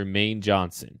Jermaine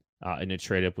Johnson in a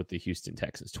trade up with the Houston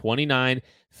Texans. 29,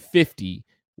 50,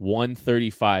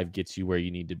 135 gets you where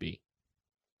you need to be.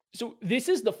 So this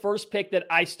is the first pick that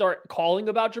I start calling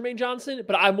about Jermaine Johnson,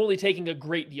 but I'm only taking a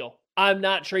great deal. I'm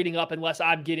not trading up unless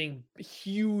I'm getting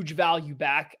huge value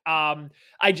back. I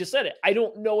just said it. I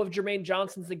don't know if Jermaine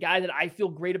Johnson's the guy that I feel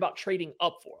great about trading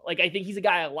up for. Like, I think he's a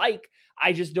guy I like.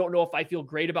 I just don't know if I feel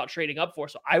great about trading up for.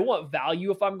 So I want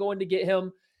value if I'm going to get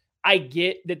him. I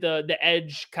get that the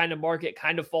edge kind of market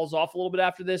kind of falls off a little bit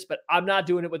after this, but I'm not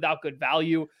doing it without good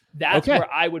value. That's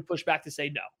where I would push back to say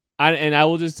no. And I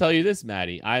will just tell you this,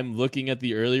 Maddie. I'm looking at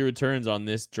the early returns on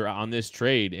this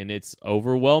trade, and it's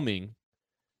overwhelming.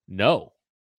 No.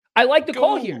 I like the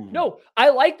call here. No, I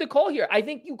like the call here. I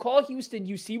think you call Houston,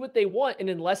 you see what they want, and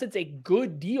unless it's a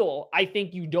good deal, I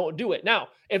think you don't do it. Now,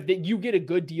 if you get a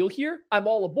good deal here, I'm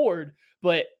all aboard.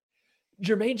 But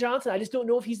Jermaine Johnson, I just don't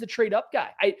know if he's the trade up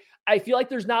guy. I feel like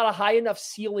there's not a high enough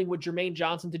ceiling with Jermaine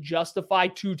Johnson to justify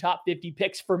 2 top 50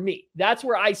 picks for me. That's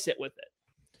where I sit with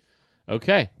it.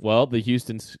 Okay. Well, the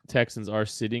Houston Texans are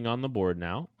sitting on the board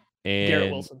now. And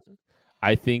Garrett Wilson.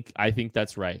 I think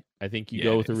that's right. I think you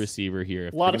go with a receiver here.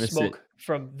 A lot of smoke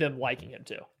from them liking him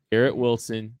too. Garrett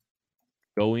Wilson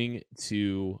going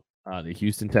to the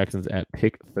Houston Texans at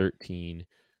pick 13.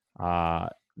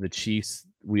 The Chiefs,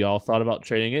 we all thought about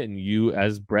trading it, and you,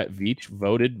 as Brett Veach,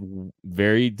 voted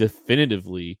very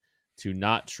definitively to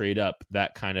not trade up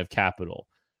that kind of capital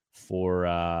for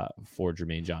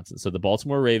Jermaine Johnson. So the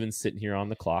Baltimore Ravens sitting here on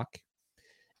the clock.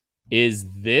 Is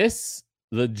this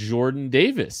the Jordan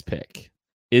Davis pick?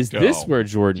 Is this where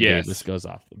Jordan Davis goes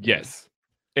off the board? Yes,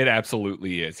 it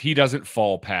absolutely is. He doesn't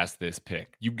fall past this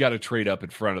pick. You've got to trade up in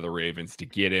front of the Ravens to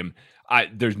get him.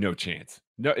 There's no chance.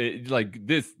 No,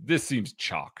 this seems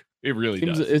chalk. It really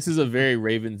does. This is a very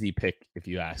Ravensy pick, if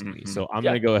you ask me. So I'm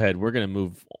going to go ahead. We're going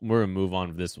to move on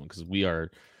to this one because we're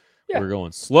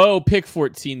going slow. Pick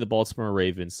 14, the Baltimore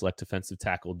Ravens select defensive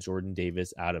tackle Jordan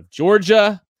Davis out of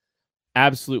Georgia.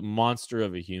 Absolute monster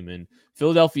of a human.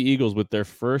 Philadelphia Eagles with their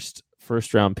first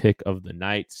round pick of the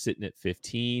night, sitting at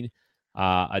 15.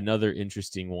 Another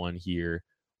interesting one here.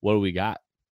 What do we got?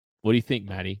 What do you think,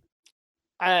 Maddie?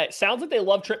 Sounds like they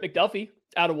love Trent McDuffie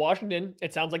out of Washington.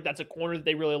 It sounds like that's a corner that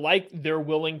they really like. They're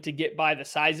willing to get by the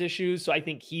size issues. So I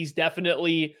think he's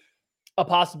definitely a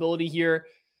possibility here.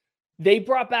 They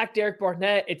brought back Derek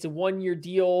Barnett. It's a 1-year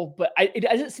deal, but it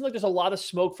doesn't seem like there's a lot of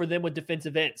smoke for them with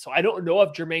defensive ends. So I don't know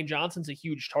if Jermaine Johnson's a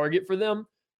huge target for them.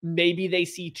 Maybe they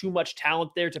see too much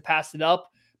talent there to pass it up.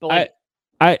 But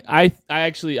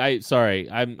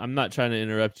sorry, I'm not trying to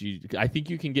interrupt you. I think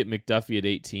you can get McDuffie at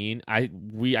 18. I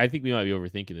think we might be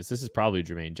overthinking this. This is probably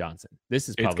Jermaine Johnson.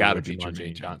 It's got to be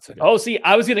Jermaine Johnson. Oh, see,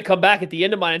 I was going to come back at the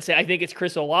end of mine and say I think it's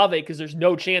Chris Olave because there's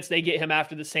no chance they get him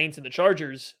after the Saints and the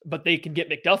Chargers, but they can get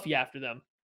McDuffie after them.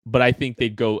 But I think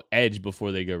they'd go edge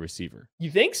before they go receiver.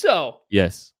 You think so?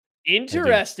 Yes.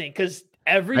 Interesting, because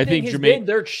everything has been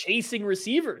they're chasing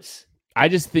receivers. I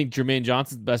just think Jermaine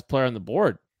Johnson's the best player on the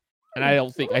board. And I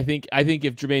think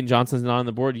if Jermaine Johnson's not on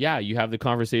the board, you have the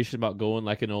conversation about going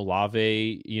like an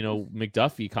Olave,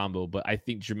 McDuffie combo. But I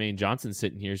think Jermaine Johnson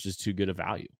sitting here is just too good a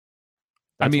value.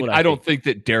 I mean, I don't think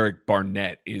that Derek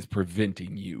Barnett is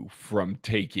preventing you from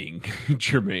taking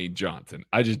Jermaine Johnson.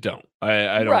 I just don't.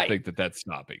 I don't think that that's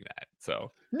stopping that.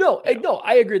 So no,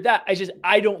 I agree with that.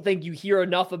 I don't think you hear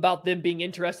enough about them being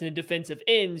interested in defensive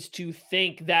ends to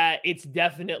think that it's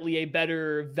definitely a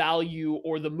better value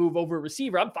or the move over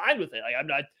receiver. I'm fine with it. Like, I'm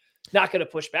not going to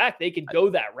push back. They can go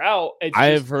that route.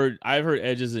 I've heard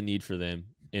edge is a need for them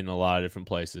in a lot of different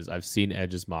places. I've seen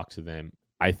edges mocked to them.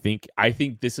 I think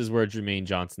this is where Jermaine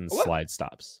Johnson's slide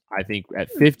stops. I think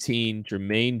at 15,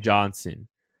 Jermaine Johnson,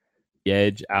 the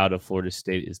edge out of Florida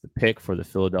State, is the pick for the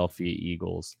Philadelphia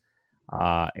Eagles.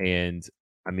 And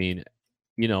I mean,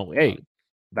 hey,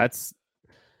 I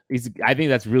think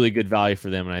that's really good value for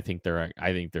them, and I think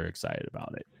they're excited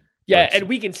about it. Yeah, and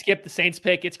we can skip the Saints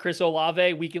pick. It's Chris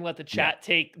Olave. We can let the chat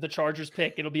take the Chargers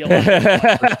pick. It'll be a lot.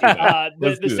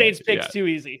 The Saints pick's too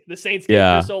easy. The Saints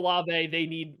get Chris Olave. They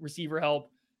need receiver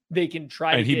help. They can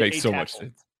try to get makes so tackle. Much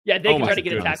sense. Yeah, they can try to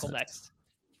get a tackle next.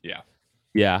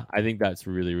 Yeah, I think that's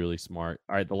really, really smart.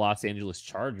 All right, the Los Angeles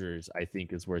Chargers, I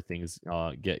think, is where things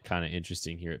get kind of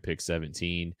interesting here at pick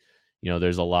 17.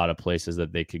 There's a lot of places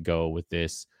that they could go with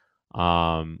this.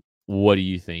 What do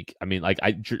you think? I mean, like,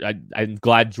 I'm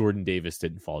glad Jordan Davis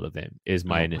didn't fall to them, is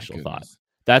my initial thought.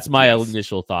 That's my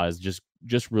initial thought, is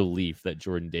just relief that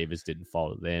Jordan Davis didn't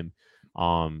fall to them.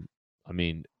 I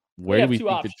mean, where do we think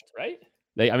options, right?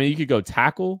 You could go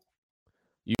tackle.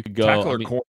 You could go tackle or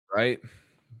corner, right?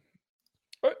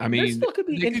 I mean, there still could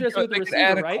be interest with the receiver,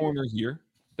 add a right? corner here.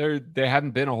 There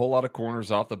haven't been a whole lot of corners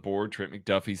off the board. Trent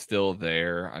McDuffie's still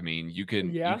there. I mean, you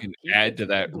can add to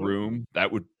that room.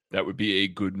 That would be a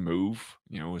good move,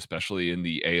 especially in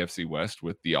the AFC West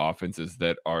with the offenses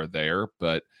that are there.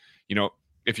 But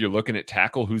if you're looking at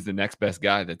tackle, who's the next best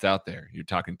guy that's out there? You're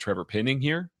talking Trevor Penning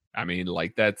here. I mean,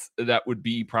 like, that would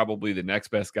be probably the next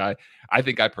best guy. I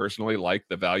think I personally like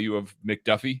the value of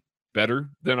McDuffie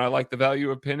better than I like the value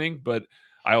of Penning, but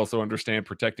I also understand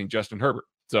protecting Justin Herbert.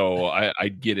 So I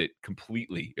get it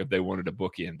completely if they wanted to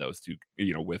bookend those two,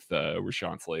 with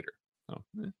Rashawn Slater. So,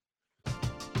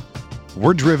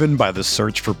 We're driven by the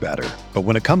search for better. But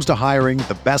when it comes to hiring,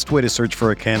 the best way to search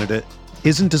for a candidate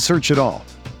isn't to search at all.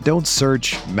 Don't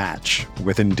search, match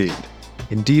with Indeed.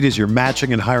 Indeed is your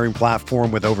matching and hiring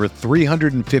platform with over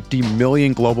 350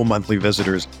 million global monthly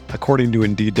visitors, according to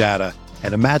Indeed data,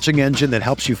 and a matching engine that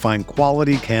helps you find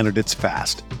quality candidates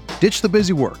fast. Ditch the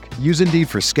busy work. Use Indeed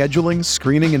for scheduling,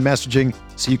 screening, and messaging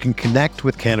so you can connect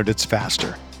with candidates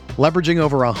faster. Leveraging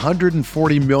over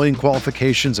 140 million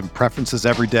qualifications and preferences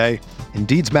every day,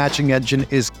 Indeed's matching engine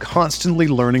is constantly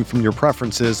learning from your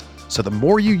preferences, so the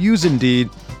more you use Indeed,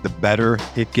 the better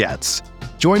it gets.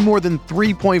 Join more than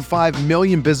 3.5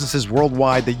 million businesses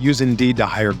worldwide that use Indeed to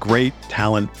hire great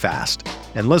talent fast.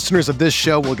 And listeners of this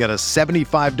show will get a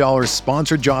 $75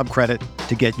 sponsored job credit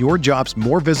to get your jobs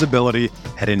more visibility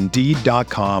at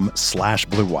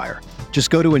Indeed.com/Blue Wire. Just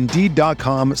go to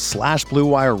Indeed.com/Blue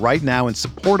Wire right now and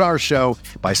support our show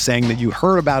by saying that you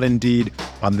heard about Indeed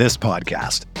on this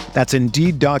podcast. That's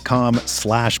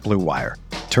Indeed.com/Blue Wire.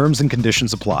 Terms and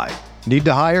conditions apply. Need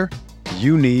to hire?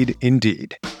 You need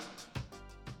Indeed.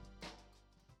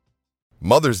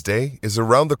 Mother's Day is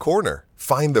around the corner.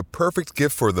 Find the perfect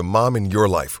gift for the mom in your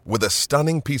life with a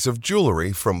stunning piece of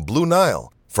jewelry from Blue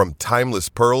Nile. From timeless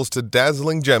pearls to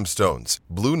dazzling gemstones,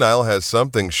 Blue Nile has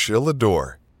something she'll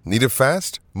adore. Need it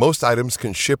fast? Most items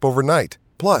can ship overnight.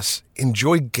 Plus,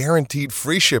 enjoy guaranteed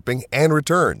free shipping and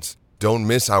returns. Don't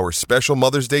miss our special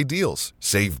Mother's Day deals.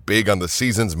 Save big on the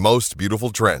season's most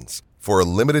beautiful trends. For a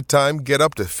limited time, get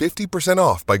up to 50%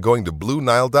 off by going to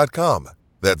BlueNile.com.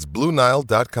 That's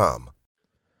BlueNile.com.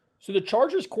 So the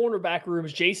Chargers cornerback room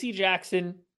is J.C.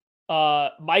 Jackson,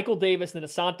 Michael Davis, and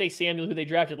Asante Samuel, who they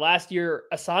drafted last year.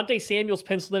 Asante Samuel's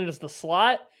penciled in as the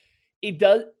slot. Is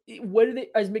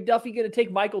McDuffie going to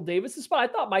take Michael Davis' spot? I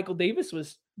thought Michael Davis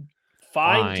was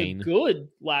fine to good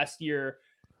last year.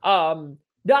 Not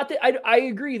that I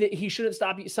agree that he shouldn't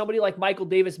stop you. Somebody like Michael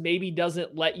Davis maybe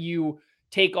doesn't let you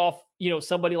take off,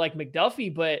 somebody like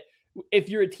McDuffie, but if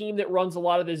you're a team that runs a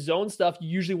lot of this zone stuff, you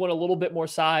usually want a little bit more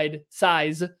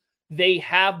size. They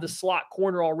have the slot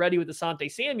corner already with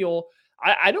Asante Samuel.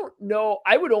 I don't know.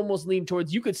 I would almost lean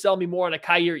towards, you could sell me more on a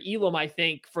Kaiir Elam, I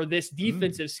think, for this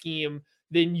defensive scheme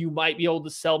than you might be able to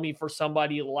sell me for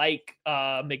somebody like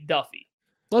McDuffie.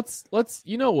 Let's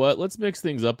mix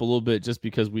things up a little bit just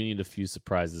because we need a few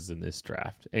surprises in this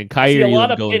draft. And Kaiir Elam, a lot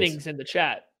of pinnings in the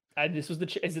chat. Is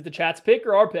it the chat's pick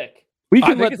or our pick?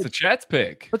 I think it's the chat's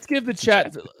pick. Let's give the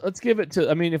chat. Let's give it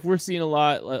to. I mean, if we're seeing a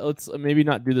lot, let's maybe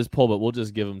not do this poll, but we'll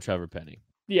just give them Trevor Penning.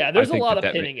 Yeah, there's a lot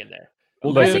of pinning in there.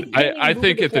 Well, I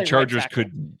think if the Chargers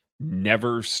could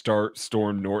never start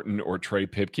Storm Norton or Trey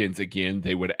Pipkins again,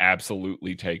 they would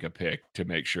absolutely take a pick to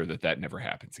make sure that that never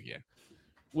happens again.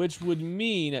 Which would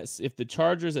mean if the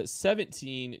Chargers at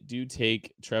 17 do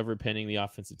take Trevor Penning, the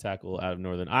offensive tackle out of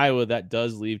Northern Iowa, that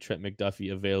does leave Trent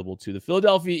McDuffie available to the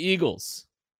Philadelphia Eagles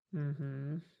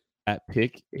at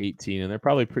pick 18. And they're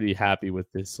probably pretty happy with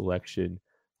this selection.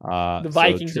 The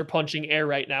Vikings are punching air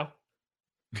right now.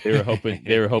 They were hoping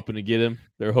to get him.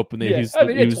 They were hoping that he was still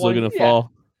going to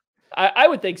fall. I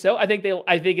would think so. I think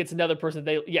it's another person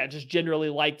they just generally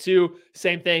like too.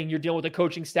 Same thing. You're dealing with a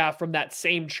coaching staff from that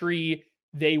same tree.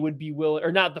 They would be willing,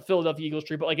 or not the Philadelphia Eagles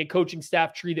tree, but like a coaching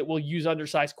staff tree that will use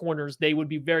undersized corners. They would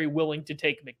be very willing to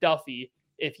take McDuffie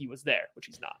if he was there, which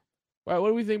he's not. All right, what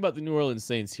do we think about the New Orleans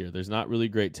Saints here? There's not really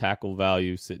great tackle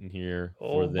value sitting here.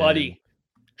 Oh, buddy.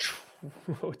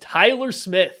 Tyler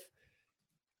Smith.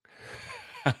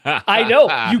 I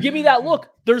know. You give me that look.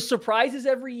 There's surprises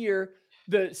every year.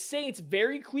 The Saints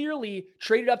very clearly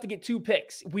traded up to get 2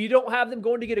 picks. We don't have them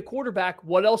going to get a quarterback.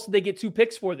 What else did they get 2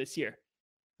 picks for this year?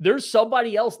 There's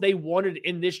somebody else they wanted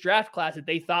in this draft class that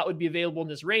they thought would be available in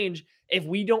this range. If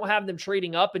we don't have them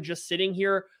trading up and just sitting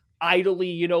here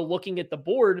idly, looking at the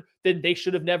board, then they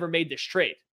should have never made this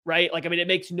trade, right? Like, I mean, it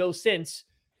makes no sense.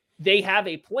 They have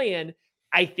a plan.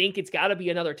 I think it's got to be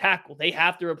another tackle. They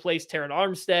have to replace Terron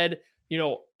Armstead.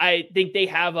 I think they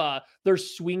have their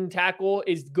swing tackle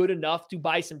is good enough to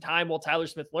buy some time while Tyler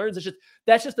Smith learns.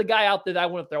 That's just the guy out there that I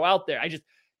want to throw out there.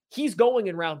 He's going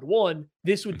in round 1.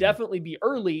 This would definitely be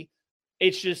early.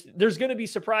 It's just, there's going to be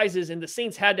surprises, and the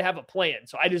Saints had to have a plan.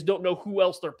 So I just don't know who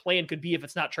else their plan could be if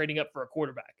it's not trading up for a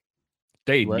quarterback.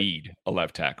 They need a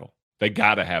left tackle. They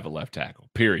got to have a left tackle,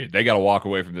 period. They got to walk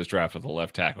away from this draft with a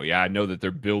left tackle. Yeah, I know that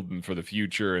they're building for the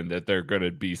future and that they're going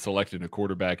to be selecting a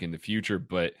quarterback in the future,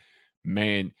 but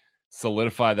man,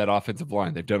 solidify that offensive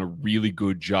line. They've done a really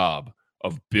good job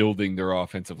of building their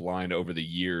offensive line over the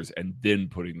years and then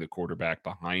putting the quarterback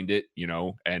behind it,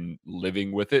 and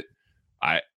living with it.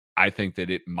 I think that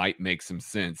it might make some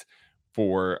sense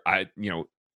for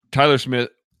Tyler Smith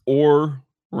or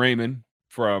Raymond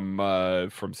from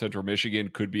Central Michigan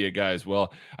could be a guy as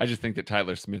well. I just think that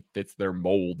Tyler Smith fits their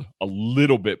mold a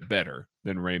little bit better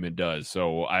than Raymond does.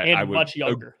 So I would much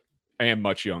younger. And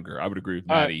much younger. I would agree with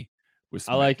Maddie. With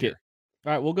Smith I like here. it.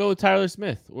 All right, we'll go with Tyler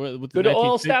Smith. With good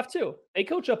oil staff too. They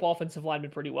coach up offensive linemen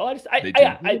pretty well. I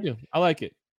like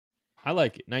it. I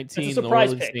like it. 19 New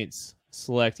Orleans Saints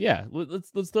select. Yeah,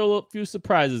 let's throw a few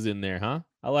surprises in there, huh?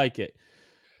 I like it.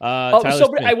 I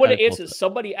want to answer.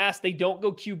 Somebody asked they don't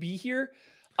go QB here.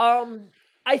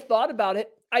 I thought about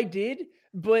it. I did,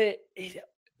 but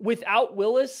without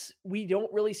Willis, we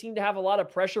don't really seem to have a lot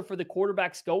of pressure for the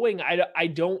quarterbacks going. I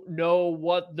don't know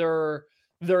what their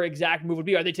exact move would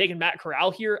be. Are they taking Matt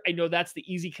Corral here? I know that's the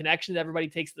easy connection that everybody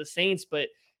takes to the Saints, but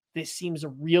this seems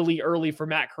really early for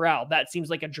Matt Corral. That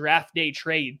seems like a draft day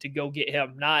trade to go get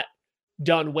him, not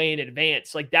done way in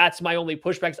advance. Like, that's my only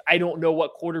pushbacks. I don't know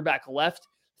what quarterback left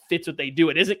fits what they do.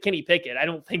 It isn't Kenny Pickett. I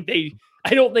don't think they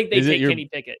take Kenny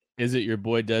Pickett. Is it your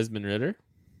boy Desmond Ridder?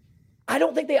 I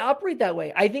don't think they operate that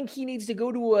way. I think he needs to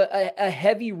go to a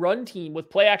heavy run team with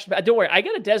play action. Don't worry, I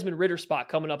got a Desmond Ridder spot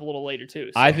coming up a little later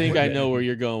too. So. I think I know where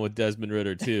you're going with Desmond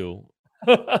Ridder too.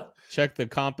 Check the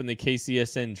comp in the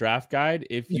KCSN draft guide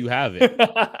if you have it.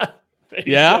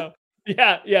 Yeah?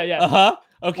 Yeah.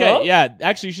 Okay. Yeah.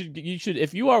 Actually, you should.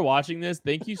 If you are watching this,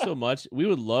 thank you so much. We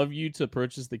would love you to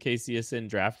purchase the KCSN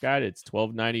draft guide. It's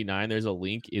 $12.99. There's a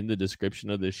link in the description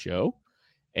of this show,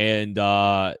 and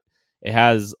it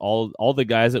has all the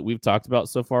guys that we've talked about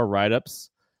so far, write-ups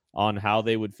on how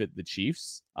they would fit the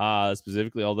Chiefs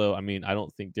specifically. Although, I mean, I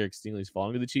don't think Derek Stingley's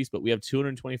falling to the Chiefs, but we have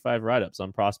 225 write-ups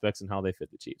on prospects and how they fit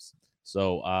the Chiefs.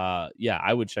 So,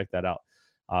 I would check that out.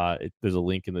 There's a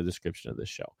link in the description of this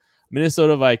show.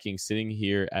 Minnesota Vikings sitting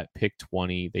here at pick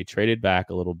 20. They traded back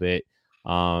a little bit.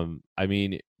 I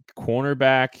mean,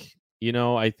 cornerback,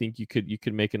 I think you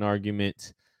could make an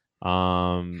argument.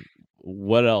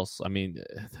 What else? I mean,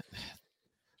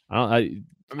 I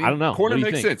don't know. Corner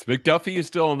makes sense. McDuffie is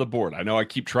still on the board. I know I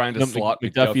keep trying to slot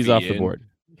McDuffie's off the board.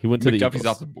 He went to the Eagles.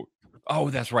 Off the board. Oh,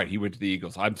 that's right. He went to the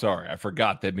Eagles. I'm sorry. I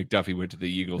forgot that McDuffie went to the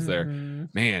Eagles there.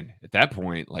 Man, at that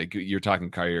point, like, you're talking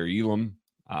Kaiir Elam.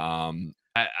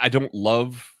 I don't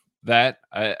love that.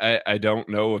 I don't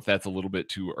know if that's a little bit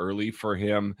too early for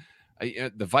him.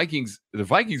 The Vikings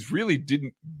really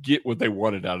didn't get what they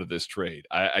wanted out of this trade.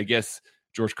 I guess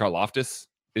George Karlaftis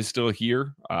is still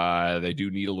here. They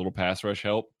do need a little pass rush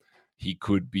help. He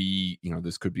could be,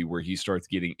 this could be where he starts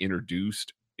getting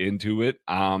introduced into it.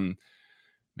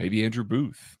 Maybe Andrew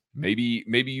Booth. Maybe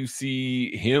you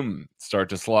see him start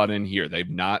to slot in here. They've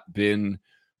not been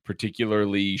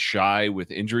particularly shy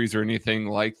with injuries or anything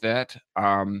like that.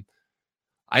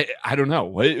 I don't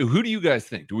know. Who do you guys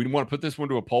think? Do we want to put this one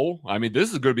to a poll? I mean,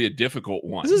 this is going to be a difficult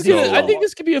one. I think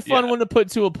this could be a fun one to put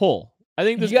to a poll. I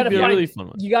think this could be a really fun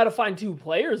one. You got to find 2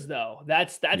 players, though.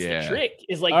 That's the trick.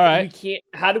 Is like, all right, we can't.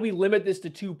 How do we limit this to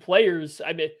 2 players?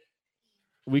 I mean,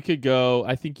 we could go.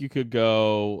 I think you could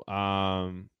go.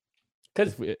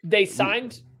 Because they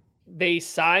signed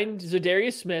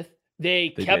Zadarius Smith. They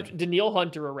kept Danielle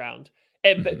Hunter around.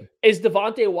 And but is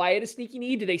Devontae Wyatt a sneaky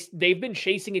need? They've been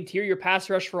chasing interior pass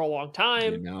rush for a long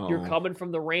time. You're coming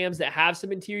from the Rams that have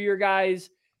some interior guys.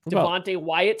 Devontae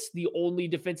Wyatt's the only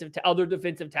other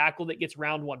defensive tackle that gets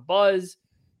round 1 buzz.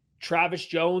 Travis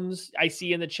Jones, I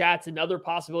see in the chats another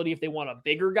possibility if they want a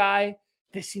bigger guy.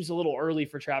 This seems a little early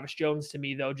for Travis Jones to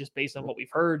me, though, just based on what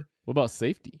we've heard. What about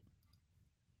safety?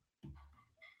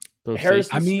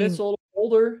 Harrison Smith's a little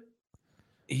older.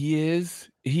 He is.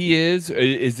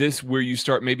 Is this where you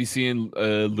start maybe seeing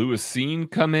Lewis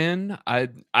Cine come in? I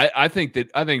think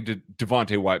that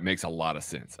Devontae Wyatt makes a lot of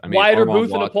sense. I mean, Wyatt or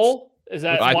Booth in a poll? Is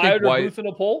that Wyatt or Booth in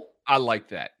a poll? I like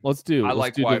that. Let's do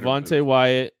Devontae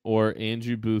Wyatt or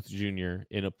Andrew Booth Jr.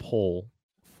 in a poll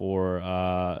for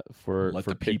let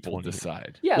the people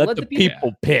decide. Yeah, let the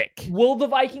people pick. Will the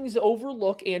Vikings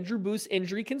overlook Andrew Booth's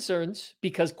injury concerns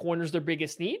because corner's their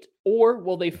biggest need, or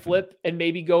will they flip and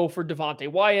maybe go for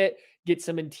Devontae Wyatt, get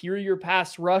some interior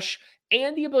pass rush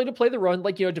and the ability to play the run?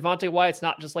 Like, Devontae Wyatt's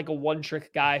not just like a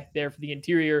one-trick guy there for the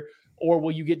interior. Or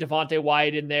will you get Devontae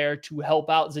Wyatt in there to help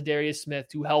out Zadarius Smith,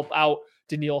 to help out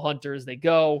Danielle Hunter as they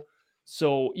go?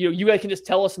 So, you guys can just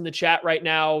tell us in the chat right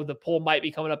now. The poll might be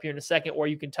coming up here in a second, or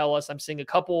you can tell us. I'm seeing a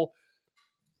couple.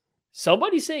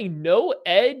 Somebody saying no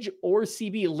edge or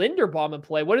CB Linderbaum in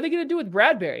play. What are they going to do with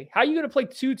Bradbury? How are you going to play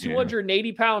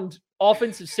 280-pound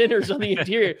offensive centers on the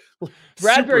interior?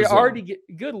 Bradbury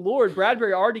good Lord,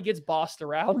 Bradbury already gets bossed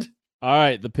around. All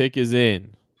right, the pick is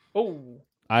in. Oh,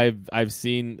 I've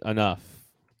seen enough.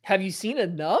 Have you seen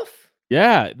enough?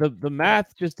 Yeah, the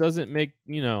math just doesn't make,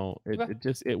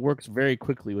 it works very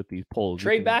quickly with these polls.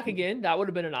 Trade back again. That would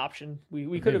have been an option.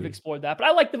 We could have explored that, but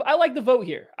I like the vote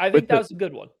here. I think that was a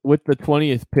good one. With the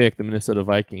 20th pick, the Minnesota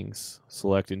Vikings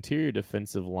select interior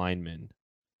defensive lineman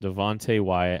Devontae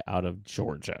Wyatt out of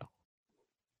Georgia.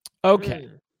 Okay.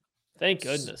 Thank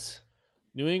goodness.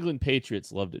 New England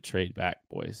Patriots love to trade back,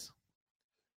 boys.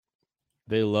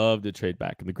 They love to trade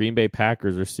back. And the Green Bay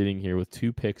Packers are sitting here with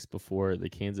 2 picks before the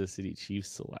Kansas City Chiefs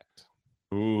select.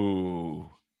 Ooh,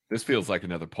 this feels like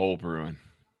another poll brewing.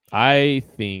 I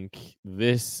think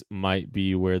this might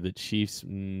be where the Chiefs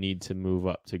need to move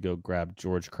up to go grab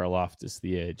George Karlaftis,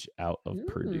 the edge, out of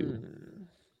Purdue.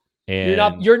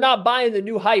 And you're not buying the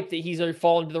new hype that he's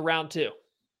fallen to the round 2.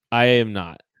 I am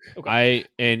not. Okay.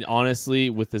 And honestly,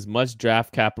 with as much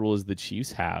draft capital as the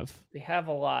Chiefs have, they have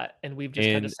a lot, and we've just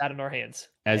kind of sat in our hands.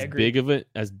 As big of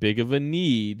a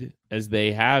need as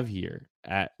they have here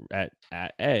at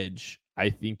edge,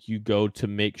 I think you go to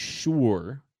make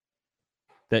sure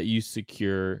that you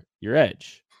secure your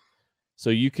edge.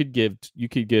 So you could give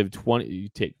 20. You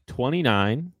take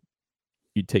 29.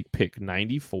 You take pick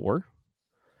 94.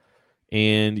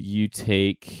 And you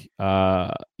take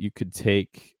you could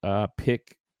take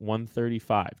pick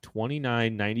 135,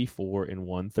 29, 94, and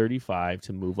 135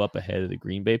 to move up ahead of the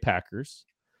Green Bay Packers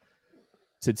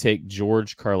to take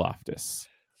George Karlaftis.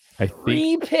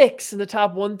 Three picks in the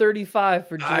top 135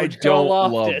 for George Karlaftis. I don't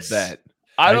love that.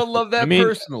 I don't love that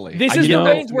personally. This is the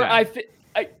range where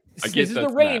this is the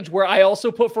range where I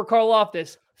also put for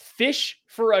Karlaftis. Fish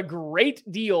for a great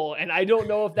deal, and I don't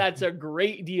know if that's a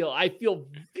great deal. I feel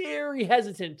very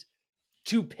hesitant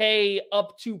to pay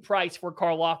up to price for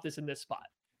Karlaftis in this spot.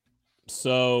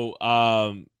 So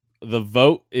the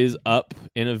vote is up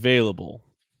and available.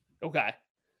 Okay.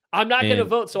 I'm not going to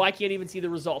vote, so I can't even see the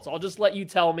results. I'll just let you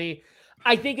tell me.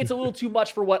 I think it's a little too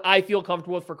much for what I feel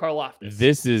comfortable with for Karlaftis.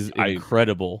 This is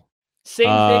incredible. Same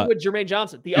thing with Jermaine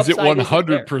Johnson. The is it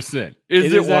 100%?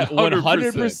 Is it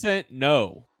 100%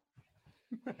 no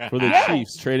for the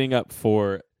Chiefs trading up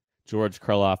for George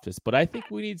Karlaftis? But I think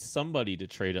we need somebody to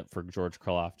trade up for George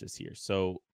Karlaftis here.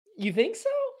 So you think so?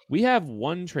 We have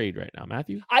one trade right now,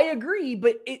 Matthew. I agree,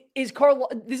 but this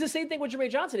is the same thing with Jermaine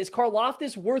Johnson. Is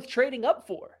Karlaftis worth trading up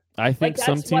for? I think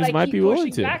some teams might be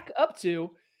willing to. Back up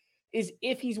to is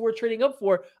if he's worth trading up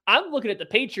for. I'm looking at the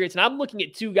Patriots, and I'm looking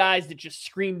at 2 guys that just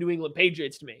scream New England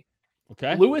Patriots to me.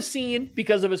 Okay. Lewis Cine,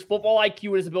 because of his football IQ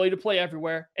and his ability to play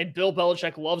everywhere, and Bill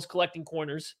Belichick loves collecting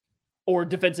corners, or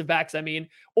defensive backs,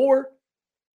 or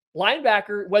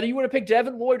linebacker, whether you want to pick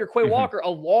Devin Lloyd or Quay Walker, a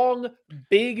long,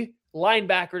 big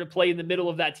linebacker to play in the middle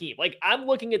of that team. Like, I'm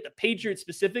looking at the Patriots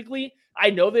specifically. I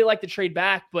know they like to trade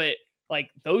back, but like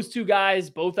those two guys,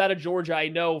 both out of Georgia, I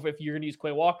know if you're going to use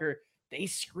Quay Walker, they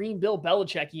scream Bill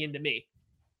Belichick-y to me.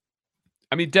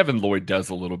 I mean, Devin Lloyd does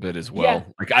a little bit as well. Yeah,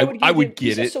 like I would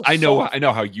get it. So I know soft.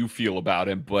 how you feel about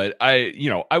him, but I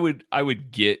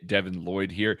would get Devin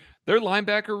Lloyd here. Their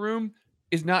linebacker room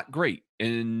is not great,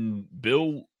 and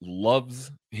Bill loves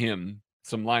him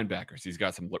some linebackers. He's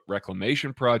got some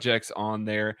reclamation projects on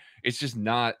there. It's just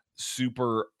not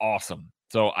super awesome.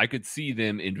 So I could see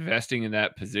them investing in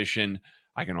that position.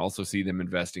 I can also see them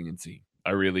investing in Cine.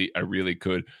 I really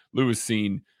could. Lewis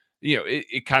Cine,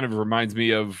 it kind of reminds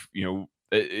me of,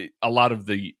 a lot of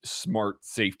the smart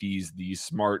safeties, the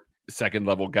smart second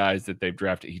level guys that they've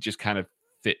drafted. He just kind of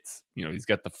fits. He's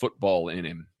got the football in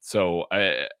him. So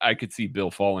I could see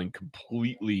Bill falling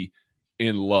completely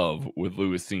in love with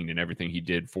Lewis Cine and everything he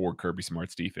did for Kirby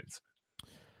Smart's defense.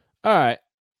 All right.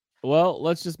 Well,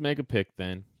 let's just make a pick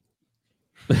then.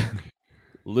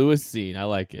 Lewis Cine. I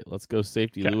like it. Let's go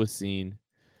safety. Okay. Lewis Cine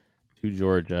to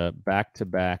Georgia.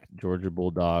 Back-to-back Georgia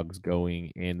Bulldogs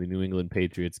going, and the New England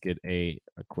Patriots get a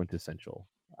quintessential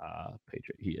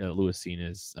Patriot. Lewis Cine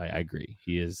is, I agree.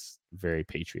 He is very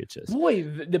Patriotist. Boy,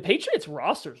 the Patriots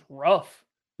roster's rough.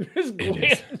 It's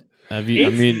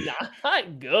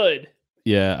not good.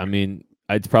 Yeah, I mean,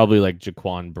 it's probably like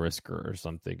Jaquan Brisker or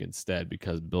something instead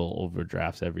because Bill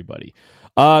overdrafts everybody.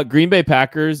 Green Bay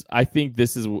Packers. I think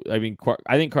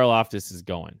Karlaftis is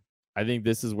going. I think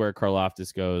this is where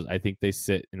Karlaftis goes. I think they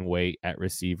sit and wait at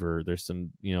receiver. There's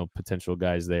some, potential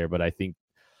guys there, but I think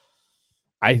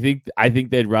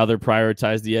they'd rather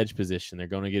prioritize the edge position. They're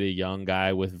going to get a young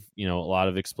guy with, a lot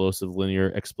of linear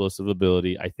explosive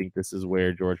ability. I think this is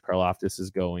where George Karlaftis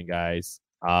is going, guys.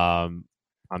 I'm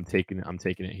taking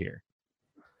it here.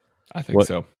 I think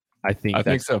so. I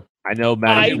think so. I know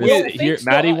Maddie.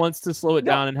 Maddie wants to slow it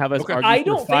down and have us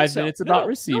argue for 5 minutes about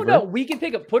receiver. No, we can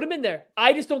put him in there.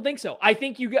 I just don't think so. I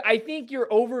think you're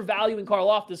overvaluing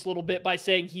Karlaftis a little bit by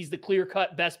saying he's the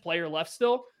clear-cut best player left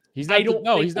still. He's not.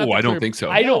 He's not. I don't think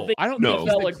so. I don't think the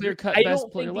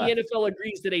NFL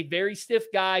agrees that a very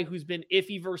stiff guy who's been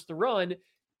iffy versus the run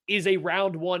is a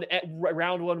round one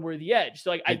worthy edge.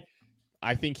 So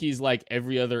I think he's like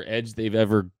every other edge they've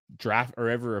ever drafted or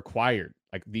ever acquired.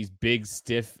 Like these big,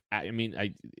 stiff.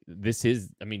 Zadarius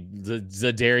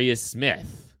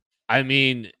Smith.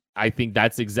 I think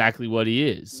that's exactly what he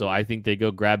is. So I think they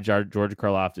go grab George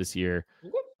Karlaftis here.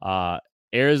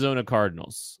 Arizona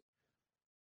Cardinals.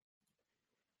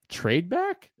 Trade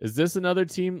back? Is this another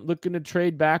team looking to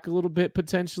trade back a little bit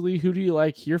potentially? Who do you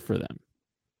like here for them?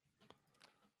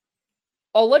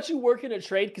 I'll let you work in a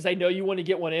trade because I know you want to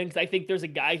get one in because I think there's a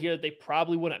guy here that they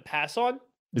probably wouldn't pass on.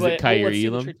 Is it Kyrie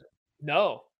Elam?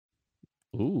 No.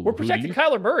 Ooh, we're protecting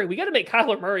Kyler Murray. We got to make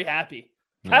Kyler Murray happy.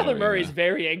 Kyler Murray is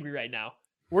very angry right now.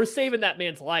 We're saving that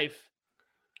man's life.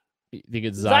 You think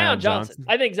it's Zion Johnson?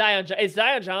 I think Zion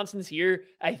Johnson's here.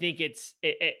 I think it's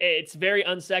very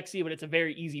unsexy, but it's a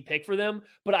very easy pick for them.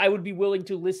 But I would be willing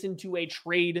to listen to a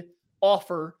trade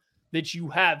offer that you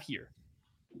have here.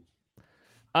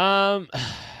 I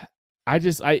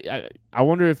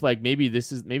wonder if maybe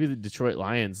the Detroit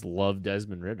Lions love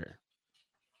Desmond Ridder.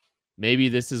 Maybe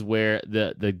this is where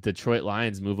the Detroit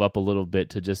Lions move up a little bit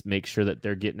to just make sure that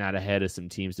they're getting out ahead of some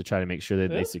teams to try to make sure that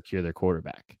they secure their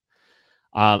quarterback.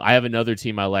 I have another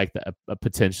team I like that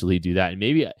potentially do that, and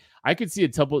maybe I could see a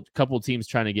couple teams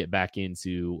trying to get back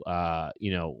into, or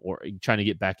trying to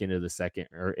get back into the second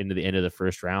or into the end of the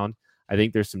first round. I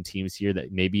think there's some teams here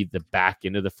that maybe the back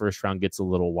end of the first round gets a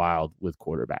little wild with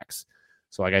quarterbacks.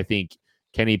 So I think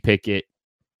Kenny Pickett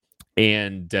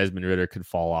and Desmond Ridder could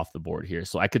fall off the board here.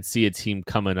 So I could see a team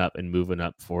coming up and moving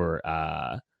up for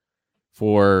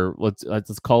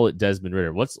let's call it Desmond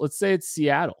Ridder. Let's say it's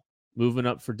Seattle moving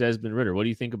up for Desmond Ridder. What do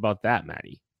you think about that,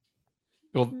 Maddie?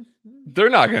 Well, they're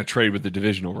not going to trade with the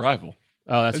divisional rival.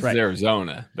 Oh, that's right.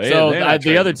 Arizona.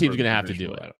 The other team's going to have to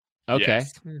do it. Okay.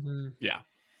 Yes. Mm-hmm. Yeah.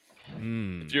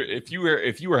 If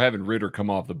you were having Ridder come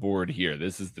off the board here,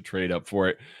 this is the trade up for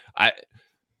it.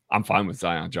 I'm fine with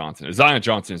Zion Johnson. Zion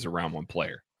Johnson is a round one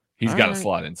player. He's got to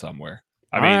slot in somewhere.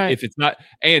 If it's not,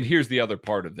 and here's the other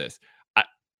part of this.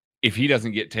 If he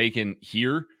doesn't get taken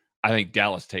here, I think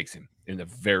Dallas takes him in the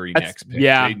very next pick.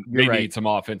 Yeah, they need some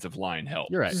offensive line help.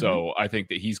 You're right. So I think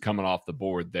that he's coming off the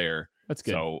board there. That's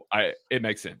good. So it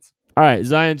makes sense. All right,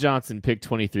 Zion Johnson, pick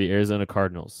 23, Arizona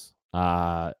Cardinals.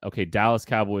 Okay, Dallas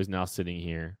Cowboys now sitting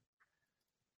here.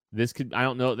 This could, I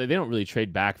don't know. They don't really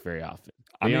trade back very often.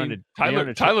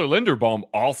 Tyler Linderbaum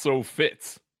also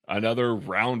fits. Another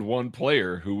round one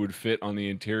player who would fit on the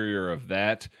interior of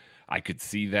that. I could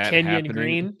see that Kenyon happening.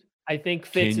 Green. I think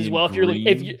fits as Kenyon well.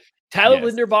 Green. Tyler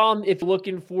Yes. Linderbaum, if you're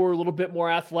looking for a little bit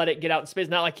more athletic, get out in space.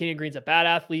 Not like Kenyon Green's a bad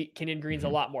athlete. Kenyon Green's a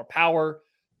lot more power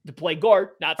to play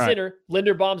guard, not All right. center.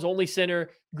 Linderbaum's only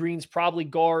center. Green's probably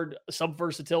guard, some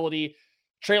versatility.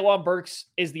 Treylon Burks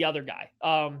is the other guy.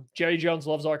 Jerry Jones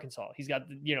loves Arkansas. He's got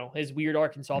his weird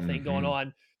Arkansas thing going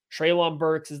on. Treylon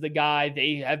Burks is the guy.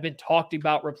 They have been talked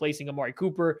about replacing Amari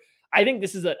Cooper. I think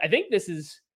this is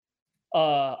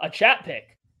a chat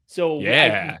pick. So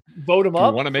Yeah. vote him Do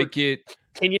up. we want to make it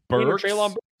Kenyon Green or Burks? Treylon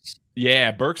Burks?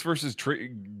 Yeah, Burks versus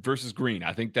Green.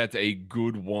 I think that's a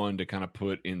good one to kind of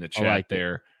put in the chat like it.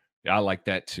 there. I like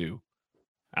that too.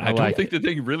 And I I don't like think that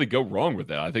they can really go wrong with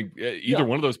that. I think either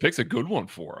one of those picks a good one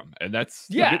for them, and they're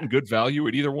getting good value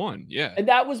at either one. Yeah, And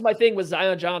that was my thing with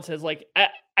Zion Johnson. Is like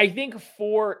I think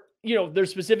for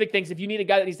there's specific things. If you need a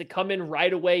guy that needs to come in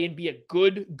right away and be a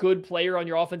good player on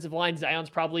your offensive line, Zion's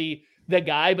probably the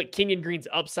guy. But Kenyon Green's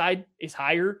upside is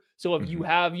higher. So if you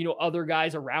have other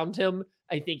guys around him,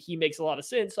 I think he makes a lot of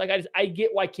sense. Like I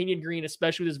get why Kenyon Green,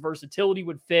 especially with his versatility,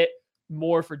 would fit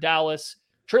more for Dallas.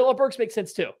 Treylon Burks makes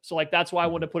sense too. So like that's why I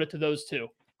want to put it to those two.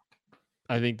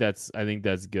 I think that's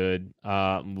good.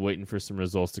 I'm waiting for some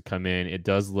results to come in. It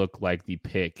does look like the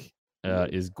pick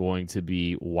is going to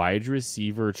be wide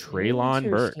receiver Treylon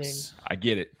Burks. I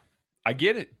get it. I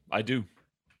do.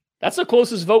 That's the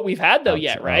closest vote we've had though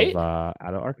yet, right? Out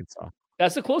of Arkansas.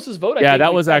 That's the closest vote.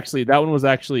 That was actually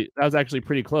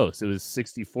pretty close. It was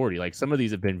 60-40. Like some of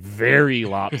these have been very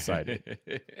lopsided.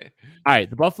 All right,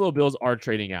 the Buffalo Bills are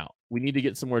trading out. We need to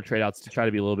get some more trade outs to try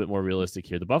to be a little bit more realistic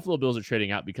here. The Buffalo Bills are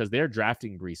trading out because they're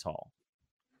drafting Breece Hall.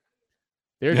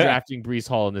 They're drafting Breece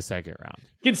Hall in the second round.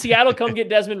 Can Seattle come get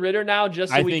Desmond Ridder now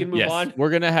just so we can move on?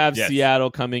 We're gonna have Seattle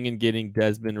coming and getting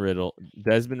Desmond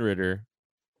Ridder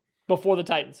before the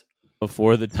Titans.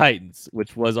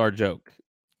 Which was our joke.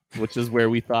 Which is where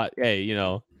we thought, hey,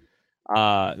 it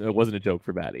wasn't a joke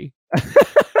for Batty.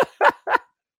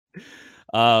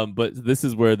 But this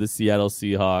is where the Seattle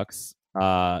Seahawks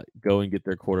go and get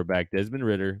their quarterback, Desmond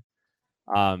Ridder.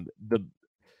 The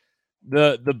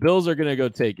Bills are gonna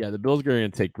the Bills are gonna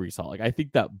take Breece Hall. Like I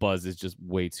think that buzz is just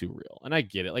way too real, and I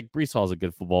get it. Like Breece Hall is a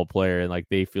good football player, and like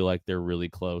they feel like they're really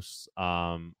close.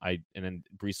 And then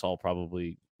Breece Hall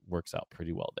probably works out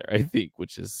pretty well there, I think,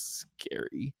 which is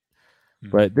scary.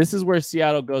 But this is where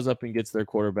Seattle goes up and gets their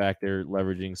quarterback. They're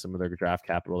leveraging some of their draft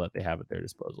capital that they have at their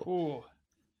disposal. Ooh.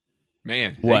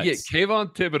 Man, they get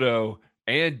Kayvon Thibodeau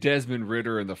and Desmond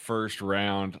Ridder in the first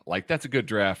round. Like, that's a good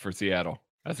draft for Seattle.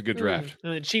 That's a good draft.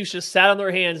 And the Chiefs just sat on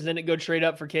their hands and didn't go trade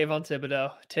up for Kayvon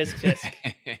Thibodeau. Tisk, tisk.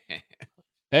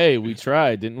 Hey, we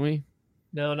tried, didn't we?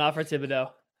 No, not for Thibodeau.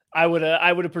 I would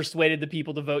have persuaded the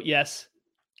people to vote yes.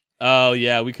 Oh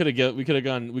yeah, we could have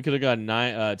gone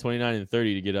 29 and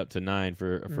 30 to get up to 9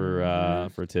 for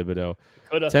Thibodeau.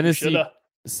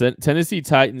 Tennessee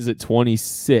Titans at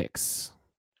 26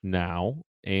 now,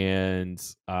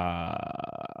 and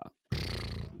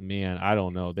man, I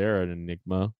don't know. They're an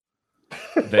enigma.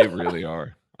 They really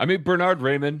are. I mean, Bernard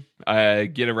Raymond,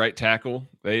 get a right tackle.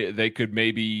 They could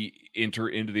maybe enter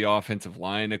into the offensive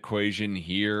line equation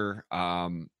here.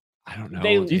 I don't know.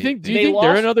 Do you think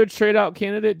they're another trade out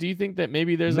candidate? Do you think that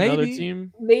maybe there's another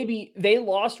team? Maybe they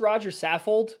lost Roger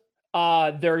Saffold.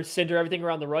 Their center everything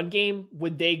around the run game.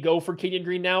 Would they go for Kenyon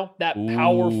Green now? That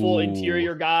powerful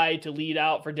interior guy to lead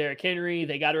out for Derrick Henry.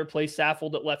 They got to replace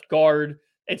Saffold at left guard.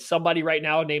 It's somebody right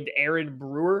now named Aaron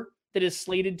Brewer that is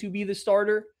slated to be the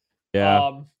starter.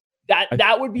 Yeah.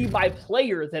 That would be my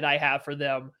player that I have for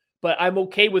them. But I'm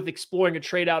okay with exploring a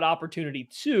trade out opportunity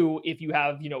too if you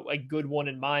have, a good one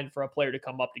in mind for a player to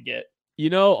come up to get.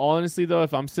 Honestly though,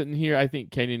 if I'm sitting here, I think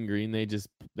Kenyon Green, they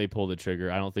pull the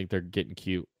trigger. I don't think they're getting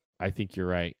cute. I think you're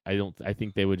right. I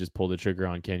think they would just pull the trigger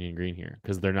on Kenyon Green here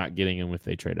because they're not getting him if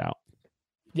they trade out.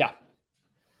 Yeah.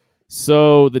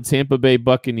 So the Tampa Bay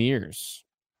Buccaneers.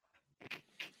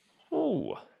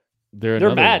 Oh, they're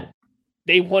mad. One.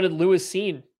 They wanted Lewis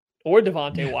Seen or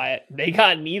Devontae Wyatt. They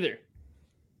got neither.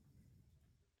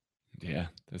 Yeah,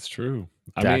 that's true.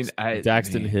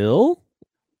 Daxton Hill?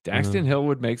 Daxton Hill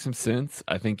would make some sense.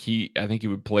 I think he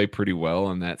would play pretty well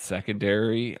in that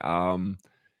secondary. They're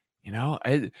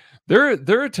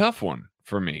a tough one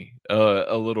for me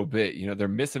a little bit. They're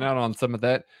missing out on some of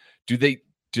that. Do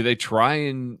they try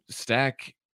and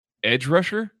stack edge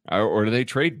rusher or do they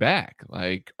trade back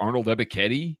like Arnold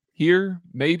Ebiketie here?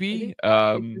 Maybe.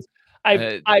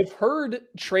 I've heard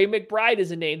Trey McBride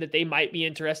is a name that they might be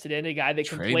interested in, a guy that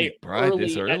can play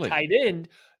early at tight end.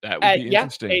 That would be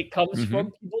interesting. It comes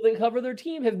from people that cover their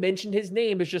team have mentioned his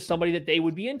name as just somebody that they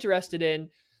would be interested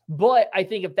in. But I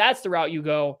think if that's the route you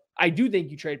go, I do think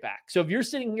you trade back. So if you're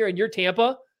sitting here and you're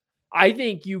Tampa, I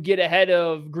think you get ahead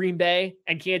of Green Bay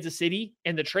and Kansas City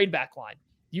and the trade back line.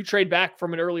 You trade back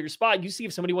from an earlier spot. You see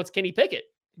if somebody wants Kenny Pickett.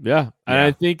 Yeah, and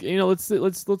I think let's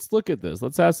look at this.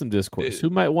 Let's have some discourse. Who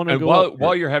might want to go?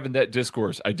 While you're having that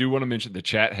discourse, I do want to mention the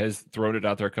chat has thrown it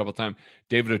out there a couple of times.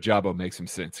 David Ojabo makes some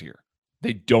sense here.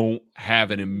 They don't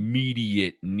have an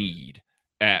immediate need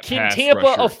at Can pass Tampa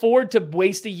rusher. afford to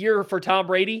waste a year for Tom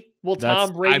Brady? Will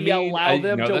Tom Brady allow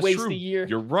them to waste true. a year?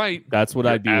 You're right. That's what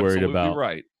I'd be worried about.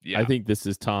 Right. Yeah. I think this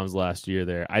is Tom's last year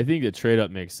there. I think the trade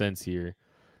up makes sense here.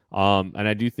 And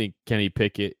I do think Kenny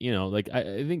Pickett,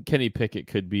 I think Kenny Pickett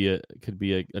could be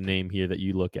a name here that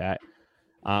you look at.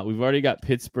 We've already got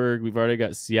Pittsburgh. We've already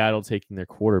got Seattle taking their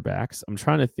quarterbacks. I'm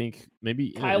trying to think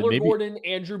maybe Kyler Gordon,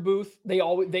 Andrew Booth.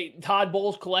 Todd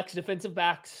Bowles collects defensive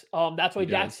backs. That's why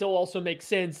Dax Hill also makes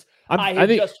sense. I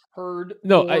just heard.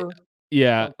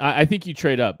 I think you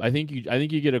trade up. I think you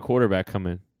get a quarterback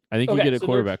coming. I think you get a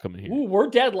quarterback coming here. Ooh, we're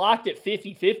deadlocked at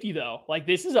 50-50 though. Like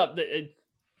this is up.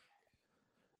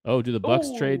 Do the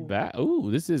Bucks trade back? Ooh,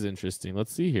 this is interesting.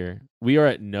 Let's see here. We are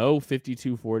at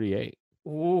 52-48.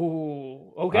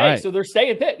 Ooh, okay. Right. So they're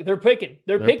staying pick. They're picking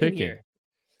here.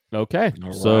 Okay.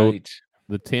 All so right.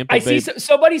 The Tampa Bay. I see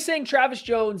somebody saying Travis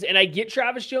Jones, and I get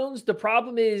Travis Jones. The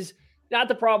problem is not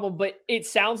the problem, but it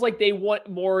sounds like they want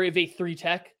more of a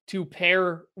 3-tech to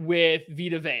pair with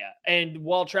Vita Vea. And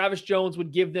while Travis Jones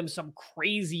would give them some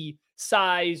crazy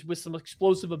size with some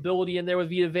explosive ability in there with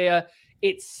Vita Vea,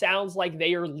 it sounds like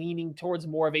they are leaning towards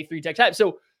more of a 3-tech type.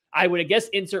 So I would,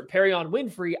 insert Perion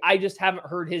Winfrey. I just haven't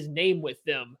heard his name with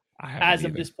them as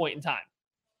of this point in time.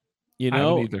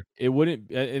 It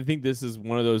wouldn't. I think this is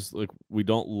one of those, like, we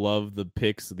don't love the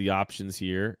picks, the options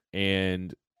here.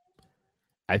 And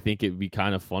I think it'd be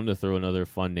kind of fun to throw another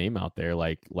fun name out there,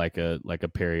 like a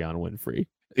Perion Winfrey.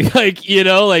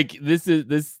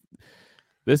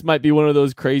 This might be one of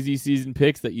those crazy season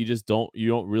picks that you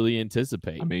don't really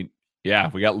anticipate. I mean,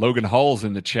 yeah, we got Logan Halls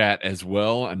in the chat as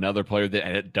well. Another player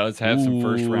that does have some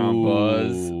first round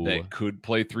buzz that could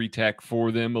play 3-tech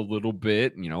for them a little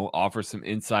bit, offer some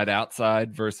inside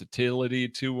outside versatility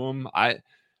to them. I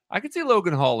could see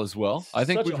Logan Hall as well. I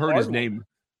think we've heard his name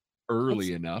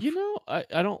early enough. I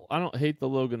don't hate the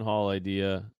Logan Hall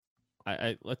idea.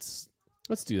 Let's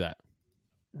do that.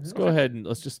 Let's go ahead and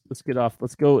let's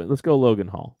go Logan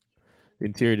Hall. The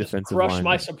interior defensive line. Crush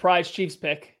my surprise Chiefs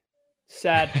pick.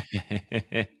 Sad.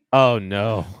 Oh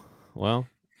no. Well,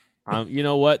 you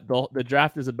know what? The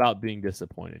draft is about being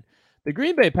disappointed. The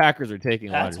Green Bay Packers are taking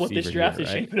a That's wide receiver. That's what this draft here,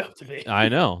 is right? shaping up to be. I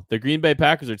know. The Green Bay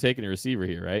Packers are taking a receiver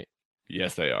here, right?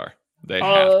 Yes, they are. They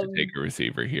have to take a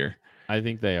receiver here. I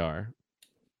think they are.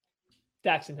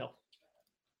 Daxton Hill.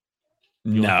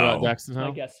 No. Daxton Hill?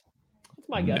 My guess. That's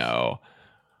my guess. No.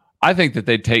 I think that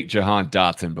they'd take Jahan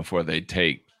Dotson before they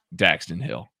take Daxton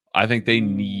Hill. I think they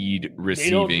need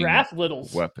receiving they don't draft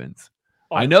littles. weapons.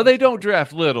 I know they don't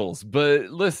draft littles, but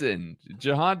listen,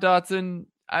 Jahan Dotson,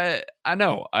 I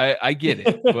know. I get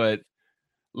it. But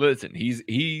listen,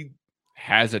 he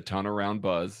has a ton of round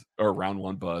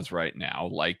one buzz right now.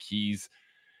 Like he's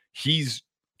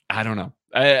I don't know.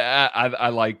 I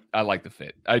like the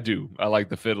fit. I do. I like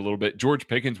the fit a little bit. George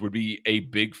Pickens would be a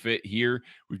big fit here.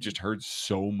 We've just heard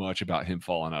so much about him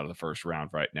falling out of the first round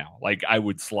right now. Like I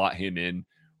would slot him in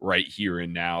right here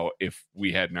and now if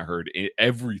we hadn't heard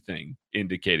everything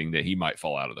indicating that he might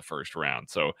fall out of the first round.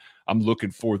 So I'm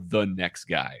looking for the next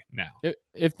guy now.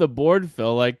 If the board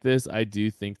fell like this, I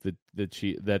do think that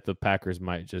the Packers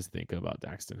might just think about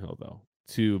Daxton Hill, though,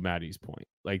 to Maddie's point.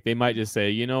 Like they might just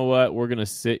say, you know what, we're going to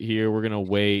sit here, we're going to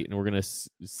wait, and we're going to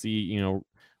see,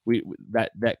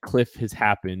 that cliff has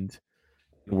happened.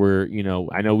 We're,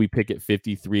 I know we pick at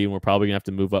 53 and we're probably gonna have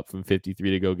to move up from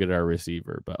 53 to go get our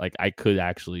receiver. But like, I could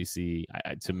actually see,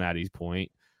 to Maddie's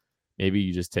point, maybe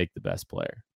you just take the best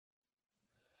player.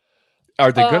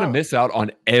 Are they going to miss out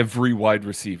on every wide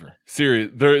receiver?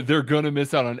 Serious, they're going to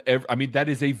miss out on every. I mean, that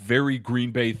is a very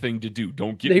Green Bay thing to do.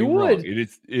 Don't get me wrong.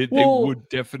 They would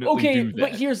definitely do that.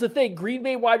 But here's the thing: Green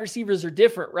Bay wide receivers are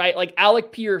different, right? Like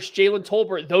Alec Pierce, Jalen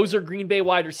Tolbert, those are Green Bay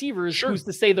wide receivers. Sure. Who's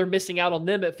to say they're missing out on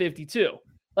them at 52?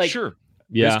 Like, sure.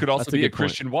 Yeah, this could also be a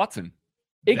Christian Watson.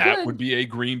 That would be a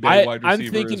Green Bay wide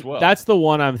receiver as well. That's the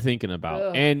one I'm thinking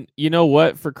about. And you know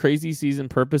what? For crazy season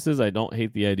purposes, I don't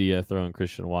hate the idea of throwing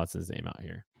Christian Watson's name out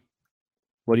here.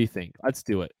 What do you think? Let's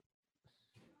do it.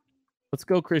 Let's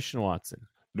go Christian Watson.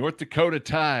 North Dakota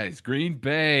ties, Green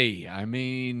Bay. I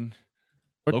mean,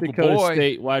 North Dakota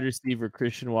State wide receiver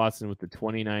Christian Watson with the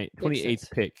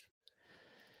 28th pick.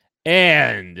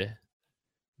 And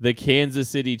the Kansas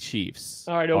City Chiefs.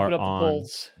 All right, open up the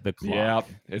polls. The clock. Yep,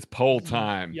 it's poll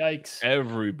time. Yikes.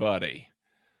 Everybody.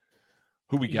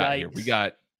 Who we got here? We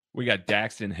got We got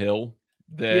Daxton Hill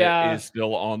that is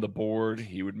still on the board.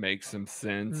 He would make some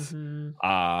sense.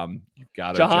 Mm-hmm. You've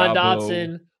got Jahan Ojabo.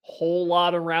 Dotson. Whole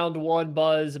lot of round one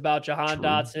buzz about Jahan True.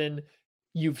 Dotson.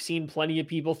 You've seen plenty of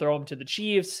people throw him to the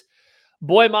Chiefs.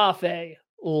 Boy Mafe,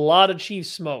 a lot of Chiefs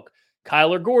smoke.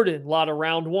 Kyler Gordon, a lot of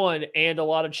round one and a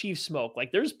lot of Chiefs smoke.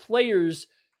 Like there's players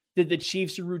that the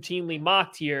Chiefs are routinely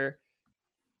mocked here.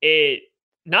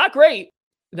 Not great,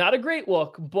 not a great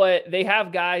look, but they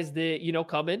have guys that, you know,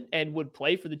 come in and would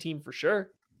play for the team for sure.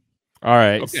 All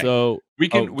right. Okay. So we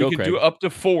can Craig. do up to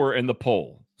 4 in the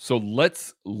poll. So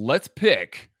let's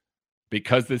pick,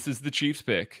 because this is the Chiefs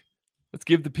pick. Let's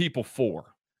give the people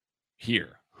 4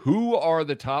 here. Who are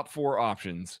the top 4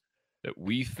 options that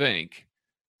we think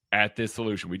at this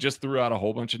solution? We just threw out a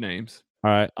whole bunch of names.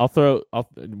 All right.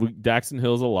 Daxton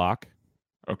Hill's a lock.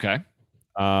 Okay.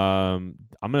 I'm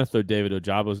going to throw David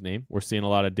Ojabo's name. We're seeing a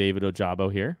lot of David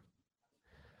Ojabo here.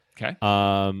 Okay.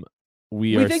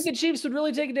 We think the Chiefs would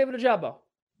really take a David Ojabo.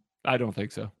 I don't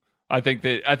think so. I think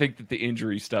that the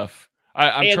injury stuff.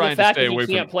 I'm and trying the fact to stay that away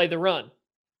he can't from. play the run.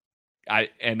 I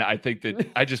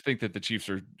just think that the Chiefs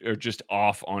are just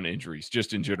off on injuries,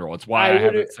 just in general. It's why I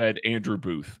haven't said Andrew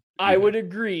Booth. I would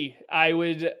agree. I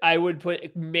would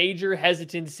put major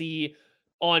hesitancy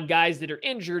on guys that are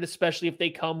injured, especially if they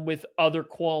come with other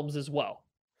qualms as well.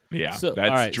 Yeah,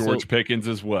 that's George Pickens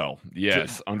as well.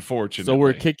 Yes, unfortunately. So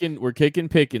we're kicking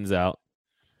Pickens out.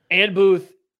 And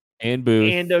Booth. And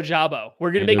Ojabo.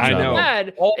 We're gonna make people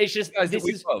mad. It's just guys that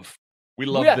we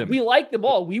love them. We like them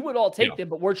all. We would all take them,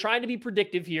 but we're trying to be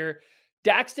predictive here.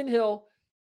 Daxton Hill,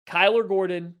 Kyler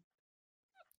Gordon,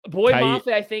 Boy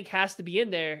Mafe, I think, has to be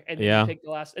in there, and then pick the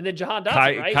last, and then Jahan Dotson,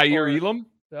 right? Kaiir Elam.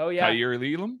 Oh yeah, Kaiir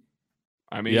Elam.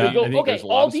 I mean, okay.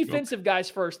 All defensive guys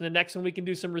first, and the next one we can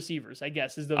do some receivers. I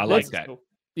guess is the. I like that.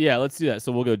 Yeah, let's do that.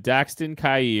 So we'll go Daxton,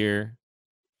 Kaiir,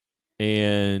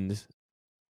 and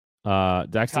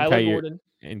Daxton, Kaiir, Gordon.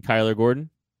 and Kyler Gordon,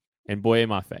 and Boye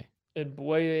Mafe. And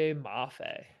Boye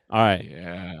Mafe. All right.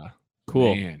 Yeah.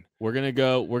 Cool. Man. We're gonna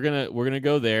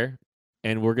go there,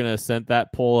 and we're gonna send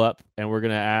that poll up, and we're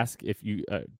gonna ask if you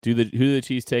who do the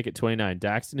Chiefs take at 29?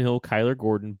 Daxton Hill, Kyler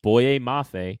Gordon, Boye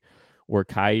Mafe, or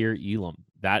Kaiir Elam.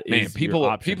 That is people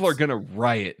are gonna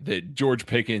riot that George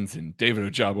Pickens and David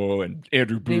Ojabo and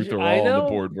Andrew Booth are all on the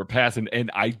board. We're passing,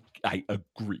 and I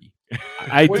agree.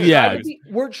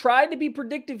 We're trying to be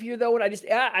predictive here, though, and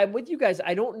I'm with you guys.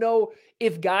 I don't know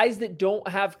if guys that don't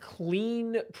have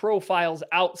clean profiles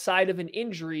outside of an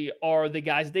injury are the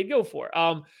guys they go for.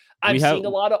 I'm seeing a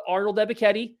lot of Arnold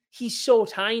Ebiketie. He's so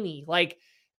tiny. Like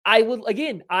I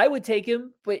would take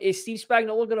him, but is Steve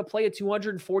Spagnuolo going to play a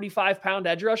 245-pound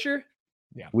edge rusher?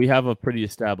 Yeah, we have a pretty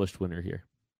established winner here.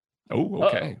 Oh,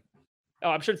 okay. Oh,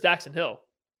 I'm sure it's Daxton Hill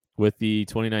with the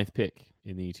 29th pick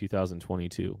in the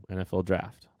 2022 NFL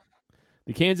Draft.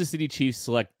 The Kansas City Chiefs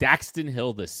select Daxton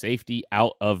Hill, the safety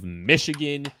out of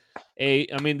Michigan.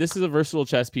 This is a versatile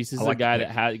chess piece. This is a guy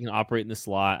that can operate in the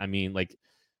slot. I mean, like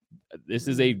this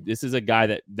is a guy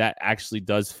that actually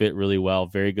does fit really well.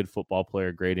 Very good football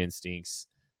player, great instincts.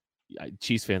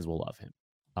 Chiefs fans will love him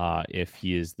if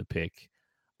he is the pick.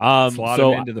 Slot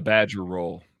him into the Badger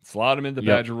role. Slot him in the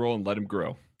Badger role and let him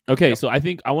grow. Okay, so I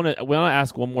think I want to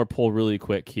ask one more poll really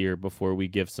quick here before we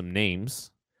give some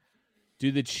names.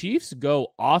 Do the Chiefs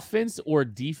go offense or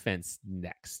defense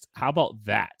next? How about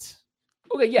that?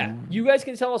 Okay, yeah. You guys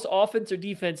can tell us offense or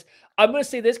defense. I'm going to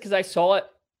say this because I saw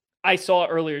it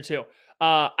earlier too.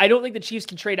 I don't think the Chiefs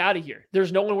can trade out of here.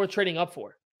 There's no one worth trading up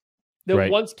for.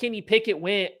 Once Kenny Pickett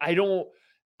went, I don't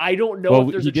know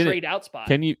if there's a trade out spot.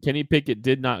 Kenny Pickett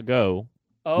did not go.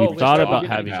 Oh, we thought about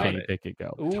having Kenny Pickett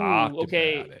go. Ooh,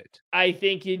 okay. I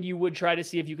think you would try to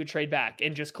see if you could trade back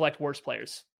and just collect worse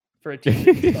players for a team.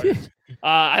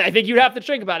 I think you'd have to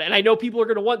think about it. And I know people are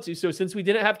going to want to. So since we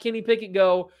didn't have Kenny Pickett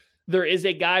go, there is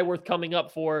a guy worth coming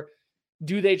up for.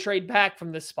 Do they trade back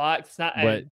from this spot? It's not.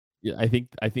 But I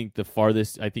think the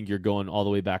farthest. I think you're going all the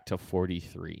way back to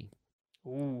 43.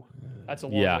 Ooh, that's a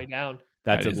long way down.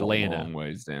 That's Atlanta. A long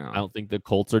ways down. I don't think the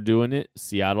Colts are doing it.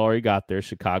 Seattle already got there.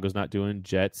 Chicago's not doing it.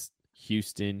 Jets,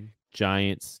 Houston,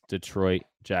 Giants, Detroit,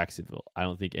 Jacksonville. I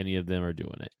don't think any of them are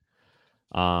doing it.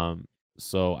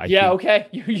 So I think, okay.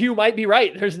 You might be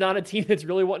right. There's not a team that's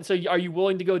really wanting. So are you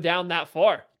willing to go down that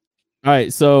far? All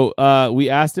right. So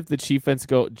we asked if the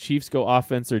Chiefs go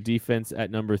offense or defense at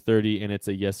number 30, and it's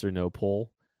a yes or no poll.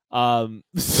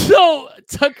 So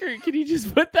Tucker, can you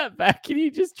just put that back? Can you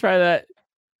just try that?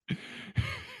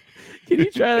 Can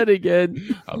you try that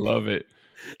again? I love it.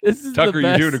 This is Tucker,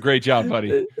 you're doing a great job,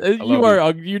 buddy.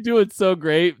 You're doing so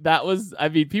great. That was,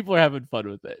 people are having fun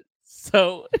with it.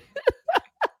 So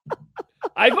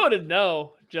I voted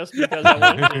no just because I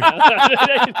wanted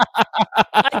to.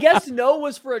 I guess no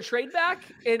was for a trade back.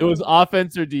 It was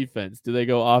offense or defense. Do they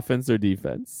go offense or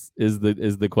defense? Is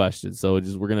the question. So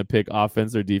we're gonna pick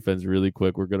offense or defense really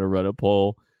quick. We're gonna run a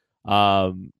poll.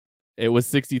 It was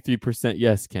 63%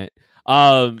 yes, Kent.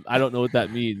 I don't know what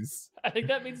that means. I think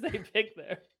that means they picked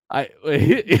there.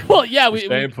 Well, yeah, we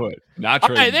put. Not all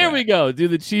trading right, there back. we go. Do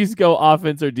the Chiefs go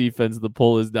offense or defense? The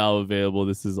poll is now available.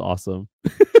 This is awesome.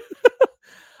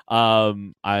 I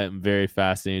am very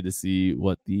fascinated to see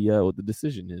what the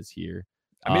decision is here.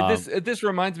 I mean, this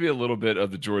reminds me a little bit of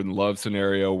the Jordan Love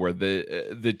scenario where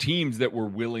the teams that were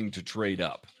willing to trade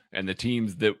up and the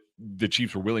teams that the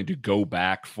Chiefs were willing to go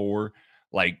back for,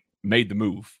 like, made the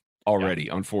move already.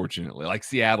 Yeah. Unfortunately, like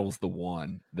Seattle's the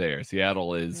one there.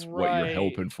 Seattle is what you're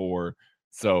hoping for.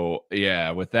 So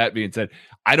yeah. With that being said,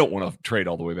 I don't want to trade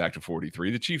all the way back to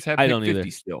 43. The Chiefs have 50 either.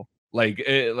 Still. Like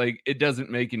it doesn't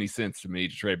make any sense to me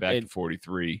to trade back to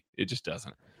 43. It just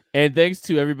doesn't. And thanks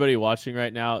to everybody watching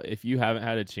right now. If you haven't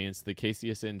had a chance, the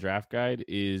KCSN draft guide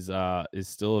is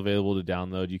still available to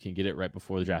download. You can get it right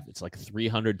before the draft. It's like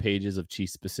 300 pages of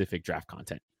Chiefs specific draft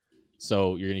content.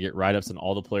 So you're going to get write-ups on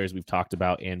all the players we've talked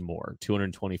about and more,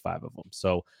 225 of them.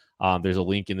 So there's a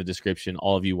link in the description.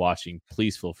 All of you watching,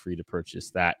 please feel free to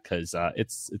purchase that because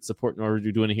it's support in order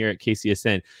to doing it here at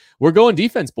KCSN. We're going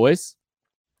defense, boys.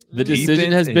 The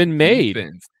decision has been made.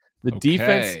 The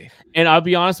defense, and I'll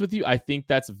be honest with you, I think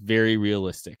that's very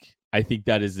realistic. I think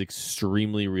that is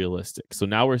extremely realistic. So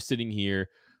now we're sitting here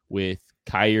with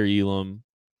Kaiir Elam.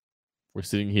 We're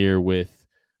sitting here with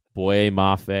Boye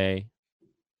Mafe.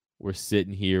 We're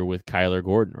sitting here with Kyler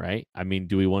Gordon, right? I mean,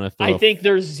 do we want to throw... I think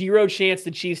there's zero chance the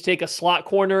Chiefs take a slot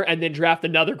corner and then draft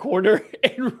another corner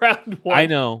in round one. I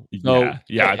know. So,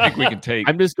 yeah, I think we can take...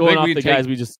 I'm just going off the guys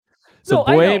we just... So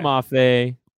Boye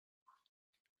Mafe...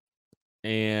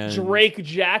 and Drake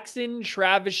Jackson,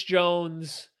 Travis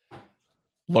Jones,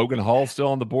 Logan Hall still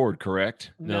on the board,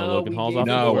 correct? No, Logan Hall's off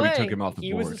the board. No, we took him off the board.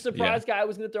 He was the surprise guy I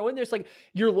was going to throw in there. It's like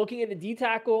you're looking at a D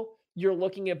tackle, you're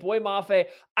looking at Boye Mafe.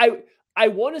 I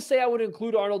want to say I would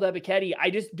include Arnold Ebiketie. I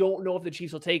just don't know if the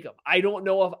Chiefs will take him. I don't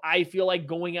know if I feel like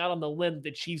going out on the limb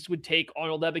the Chiefs would take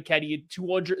Arnold Ebiketie,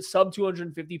 sub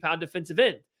 250 pound defensive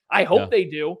end. I hope they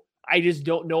do. I just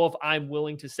don't know if I'm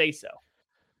willing to say so.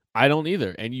 I don't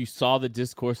either. And you saw the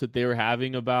discourse that they were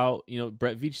having about,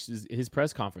 Brett Veach, his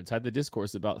press conference had the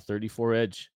discourse about 34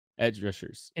 edge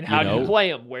rushers. And how do you play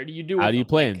them? Where do you do it? How do you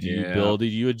play them? Do you build? Do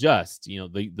you adjust?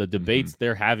 The debates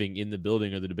they're having in the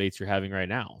building are the debates you're having right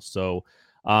now. So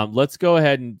let's go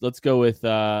ahead and let's go with,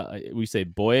 we say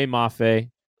Boye Mafe,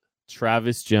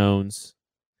 Travis Jones.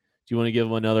 Do you want to give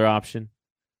them another option?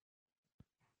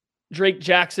 Drake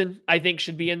Jackson, I think,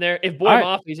 should be in there. If Boye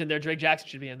Mafe's in there, Drake Jackson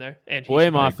should be in there. And Boye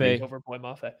Mafe over Boye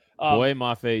Mafe. Boye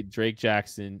Mafe, Drake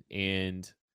Jackson,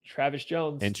 and Travis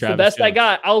Jones. And Travis the best Jones. I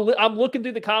got. I'm looking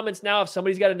through the comments now. If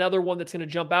somebody's got another one that's going to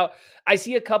jump out, I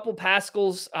see a couple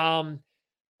Pascals. Not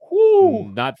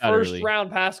that first early.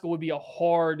 Round Pascal would be a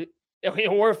hard,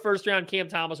 or first round Cam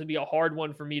Thomas would be a hard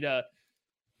one for me to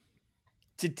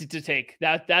take.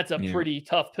 That's a pretty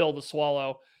tough pill to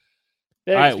swallow.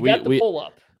 All right, we got the pull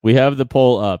up. We have the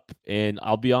poll up, and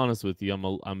I'll be honest with you,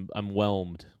 I'm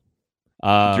whelmed.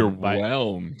 You're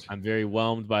whelmed. I'm very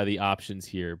whelmed by the options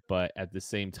here, but at the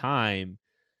same time,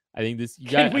 I think this.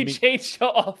 Can we change the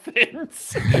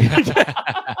offense?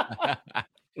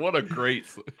 What a great.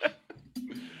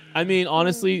 I mean,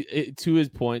 honestly, to his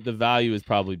point, the value is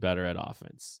probably better at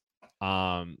offense.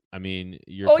 I mean,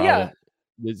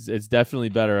 it's definitely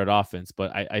better at offense,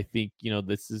 but I think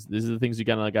this is the things you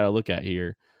got to look at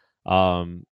here.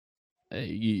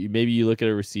 Maybe you look at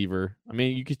a receiver. I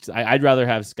mean, I'd rather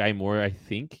have Sky Moore, I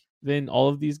think, than all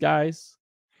of these guys.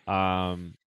 I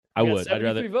would. I'd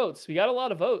rather votes. We got a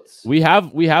lot of votes. We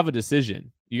have a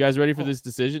decision. You guys ready for this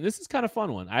decision? This is kind of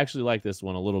fun one. I actually like this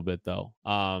one a little bit though.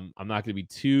 I'm not going to be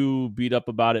too beat up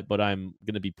about it, but I'm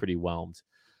going to be pretty whelmed.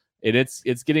 And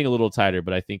it's getting a little tighter,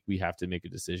 but I think we have to make a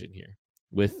decision here.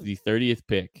 With the 30th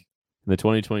pick in the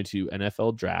 2022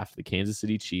 NFL Draft, the Kansas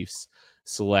City Chiefs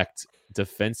select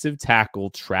defensive tackle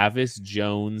Travis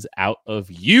Jones out of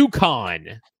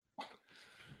UConn.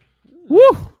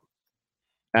 Woo!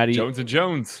 Maddie, Jones and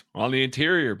Jones on the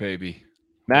interior, baby.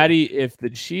 Maddie, if the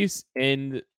Chiefs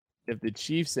end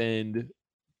Thursday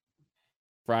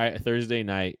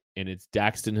night and it's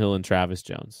Daxton Hill and Travis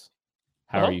Jones,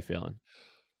 how are you feeling?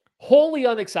 Wholly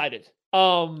unexcited.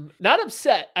 Not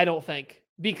upset, I don't think,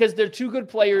 because they're two good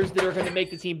players that are going to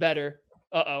make the team better.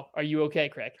 Are you okay,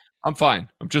 Craig? I'm fine.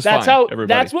 I'm just That's fine. how. Everybody.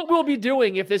 That's what we'll be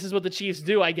doing if this is what the Chiefs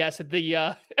do, I guess, at the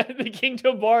at the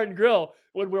Kingdom Bar and Grill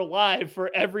when we're live for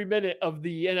every minute of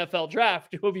the NFL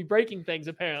draft. We'll be breaking things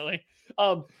apparently.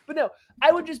 But no,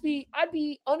 I'd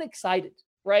be unexcited,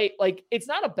 right? Like it's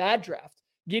not a bad draft.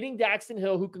 Getting Daxton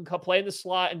Hill, who can play in the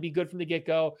slot and be good from the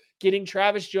get-go. Getting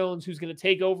Travis Jones, who's going to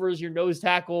take over as your nose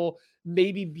tackle,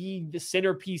 maybe be the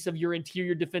centerpiece of your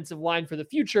interior defensive line for the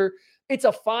future. It's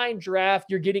a fine draft.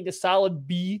 You're getting a solid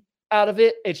B out of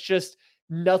it. It's just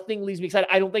nothing leaves me excited.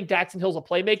 I don't think Daxton Hill's a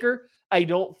playmaker. I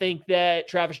don't think that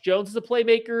Travis Jones is a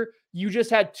playmaker. You just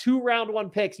had 2 round 1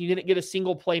 picks. And you didn't get a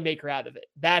single playmaker out of it.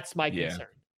 That's my concern.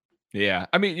 Yeah.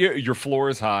 I mean, your floor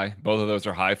is high. Both of those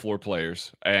are high floor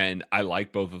players. And I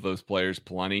like both of those players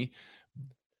plenty.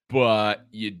 But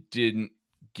you didn't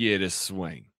get a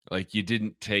swing. Like you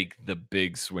didn't take the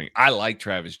big swing. I like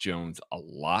Travis Jones a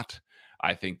lot.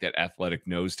 I think that athletic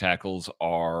nose tackles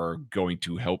are going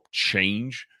to help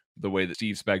change the way that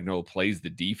Steve Spagnuolo plays the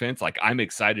defense. Like I'm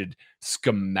excited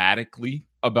schematically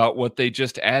about what they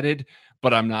just added,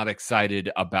 but I'm not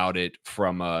excited about it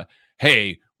from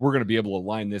hey, we're going to be able to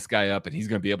line this guy up and he's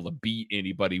going to be able to beat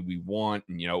anybody we want.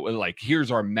 And, like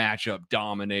here's our matchup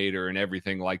dominator and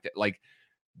everything like that. Like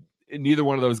neither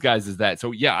one of those guys is that.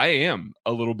 So yeah, I am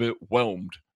a little bit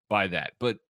whelmed by that,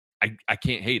 but I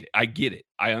can't hate it. I get it.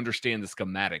 I understand the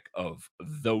schematic of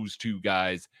those 2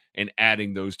 guys and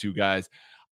adding those 2 guys.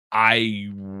 I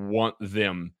want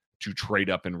them to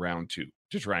trade up in round 2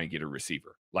 to try and get a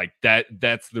receiver. Like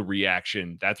that's the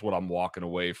reaction. That's what I'm walking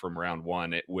away from round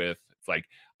 1 with. It's like,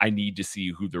 I need to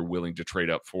see who they're willing to trade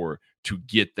up for to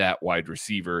get that wide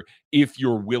receiver. If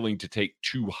you're willing to take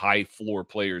 2 high floor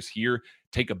players here,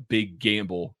 take a big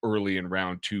gamble early in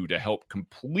round 2 to help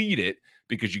complete it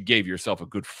because you gave yourself a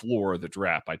good floor of the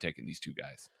draft by taking these 2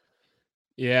 guys.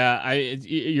 Yeah, I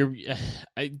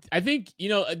think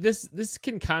this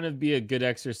can kind of be a good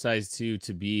exercise too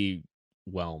to be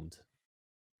whelmed,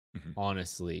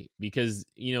 honestly, because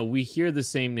we hear the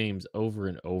same names over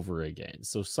and over again.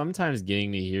 So sometimes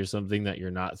getting to hear something that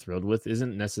you're not thrilled with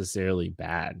isn't necessarily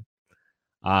bad.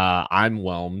 I'm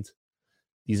whelmed.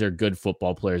 These are good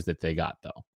football players that they got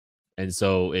though. And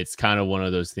so it's kind of one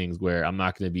of those things where I'm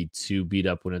not going to be too beat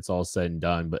up when it's all said and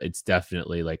done, but it's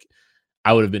definitely like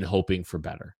I would have been hoping for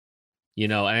better,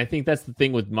 and I think that's the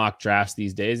thing with mock drafts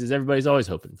these days is everybody's always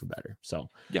hoping for better. So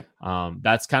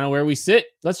that's kind of where we sit.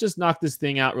 Let's just knock this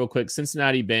thing out real quick.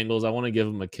 Cincinnati Bengals. I want to give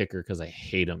them a kicker because I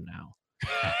hate them now.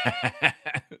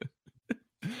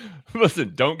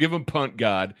 Listen, don't give him punt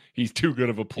God. He's too good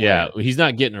of a player. Yeah, he's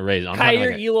not getting a raise.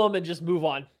 Kyer Elam and just move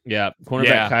on. Yeah,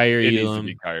 cornerback Kyer Elam.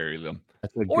 Kyer Elam.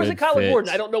 Or is it Kyler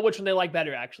Gordon? I don't know which one they like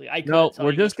better, actually.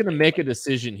 We're just going to make a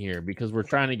decision here because we're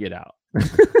trying to get out.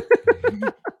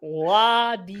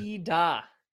 La-di-da.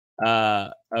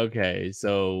 Okay,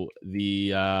 so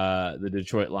the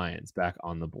Detroit Lions back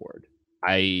on the board.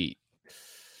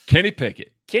 Kenny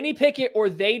Pickett, or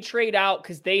they trade out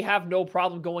because they have no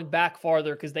problem going back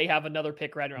farther because they have another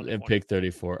pick right around the corner. Pick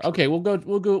 34. Okay, we'll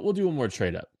do one more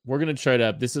trade up. We're gonna trade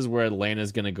up. This is where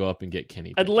Atlanta's gonna go up and get Kenny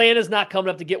Pickett. Atlanta's not coming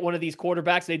up to get one of these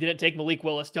quarterbacks. They didn't take Malik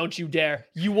Willis. Don't you dare.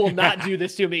 You will not do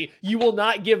this to me. You will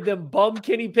not give them bum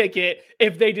Kenny Pickett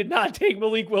if they did not take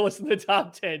Malik Willis in the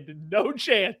top 10. No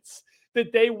chance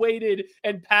that they waited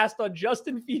and passed on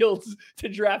Justin Fields to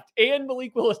draft and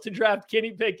Malik Willis to draft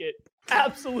Kenny Pickett.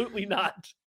 Absolutely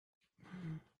not.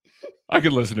 I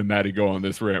could listen to Maddie go on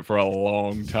this rant for a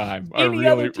long time. Any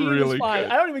other team is fine.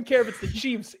 I don't even care if it's the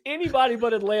Chiefs. Anybody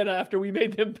but Atlanta after we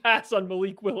made them pass on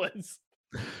Malik Willis.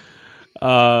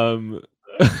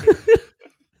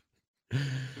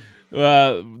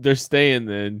 They're staying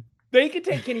then. They can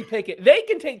take Kenny Pickett. They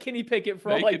can take Kenny Pickett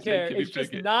for all I care. It's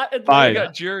just not Atlanta. I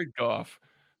got Jared Goff.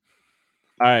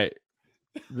 All right.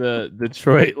 The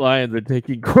Detroit Lions are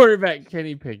taking quarterback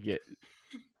Kenny Pickett.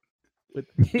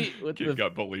 Kid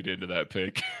got bullied into that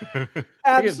pick.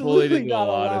 Absolutely not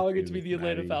allowing it to be the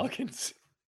Atlanta Falcons.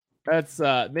 That's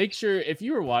make sure if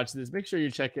you were watching this, make sure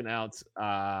you're checking out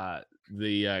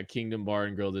the Kingdom Bar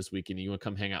and Grill this weekend. You want to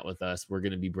come hang out with us. We're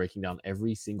going to be breaking down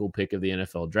every single pick of the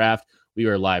NFL draft. We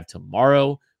are live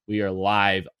tomorrow. We are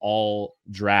live all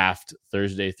draft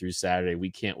Thursday through Saturday. We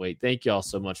can't wait. Thank you all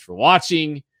so much for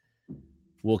watching.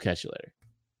 We'll catch you later.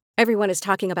 Everyone is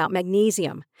talking about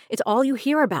magnesium. It's all you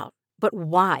hear about. But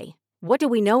why? What do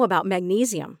we know about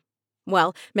magnesium?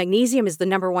 Well, magnesium is the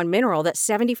 #1 mineral that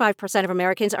 75% of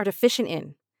Americans are deficient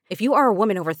in. If you are a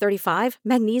woman over 35,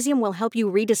 magnesium will help you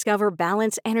rediscover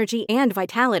balance, energy, and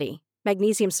vitality.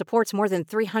 Magnesium supports more than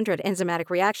 300 enzymatic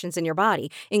reactions in your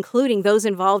body, including those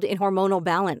involved in hormonal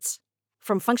balance.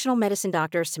 From functional medicine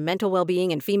doctors to mental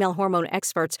well-being and female hormone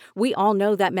experts, we all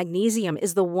know that magnesium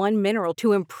is the one mineral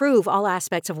to improve all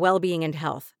aspects of well-being and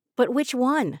health. But which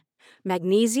one?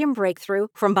 Magnesium Breakthrough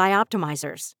from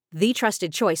Bioptimizers, the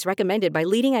trusted choice recommended by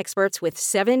leading experts with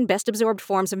 7 best-absorbed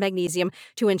forms of magnesium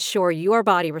to ensure your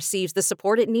body receives the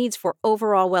support it needs for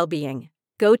overall well-being.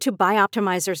 Go to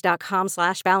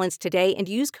bioptimizers.com/balance today and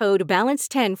use code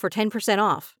BALANCE10 for 10%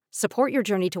 off. Support your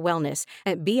journey to wellness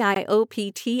at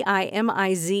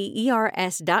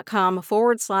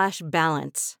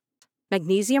bioptimizers.com/balance.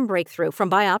 Magnesium Breakthrough from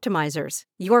Bioptimizers,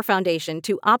 your foundation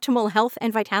to optimal health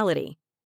and vitality.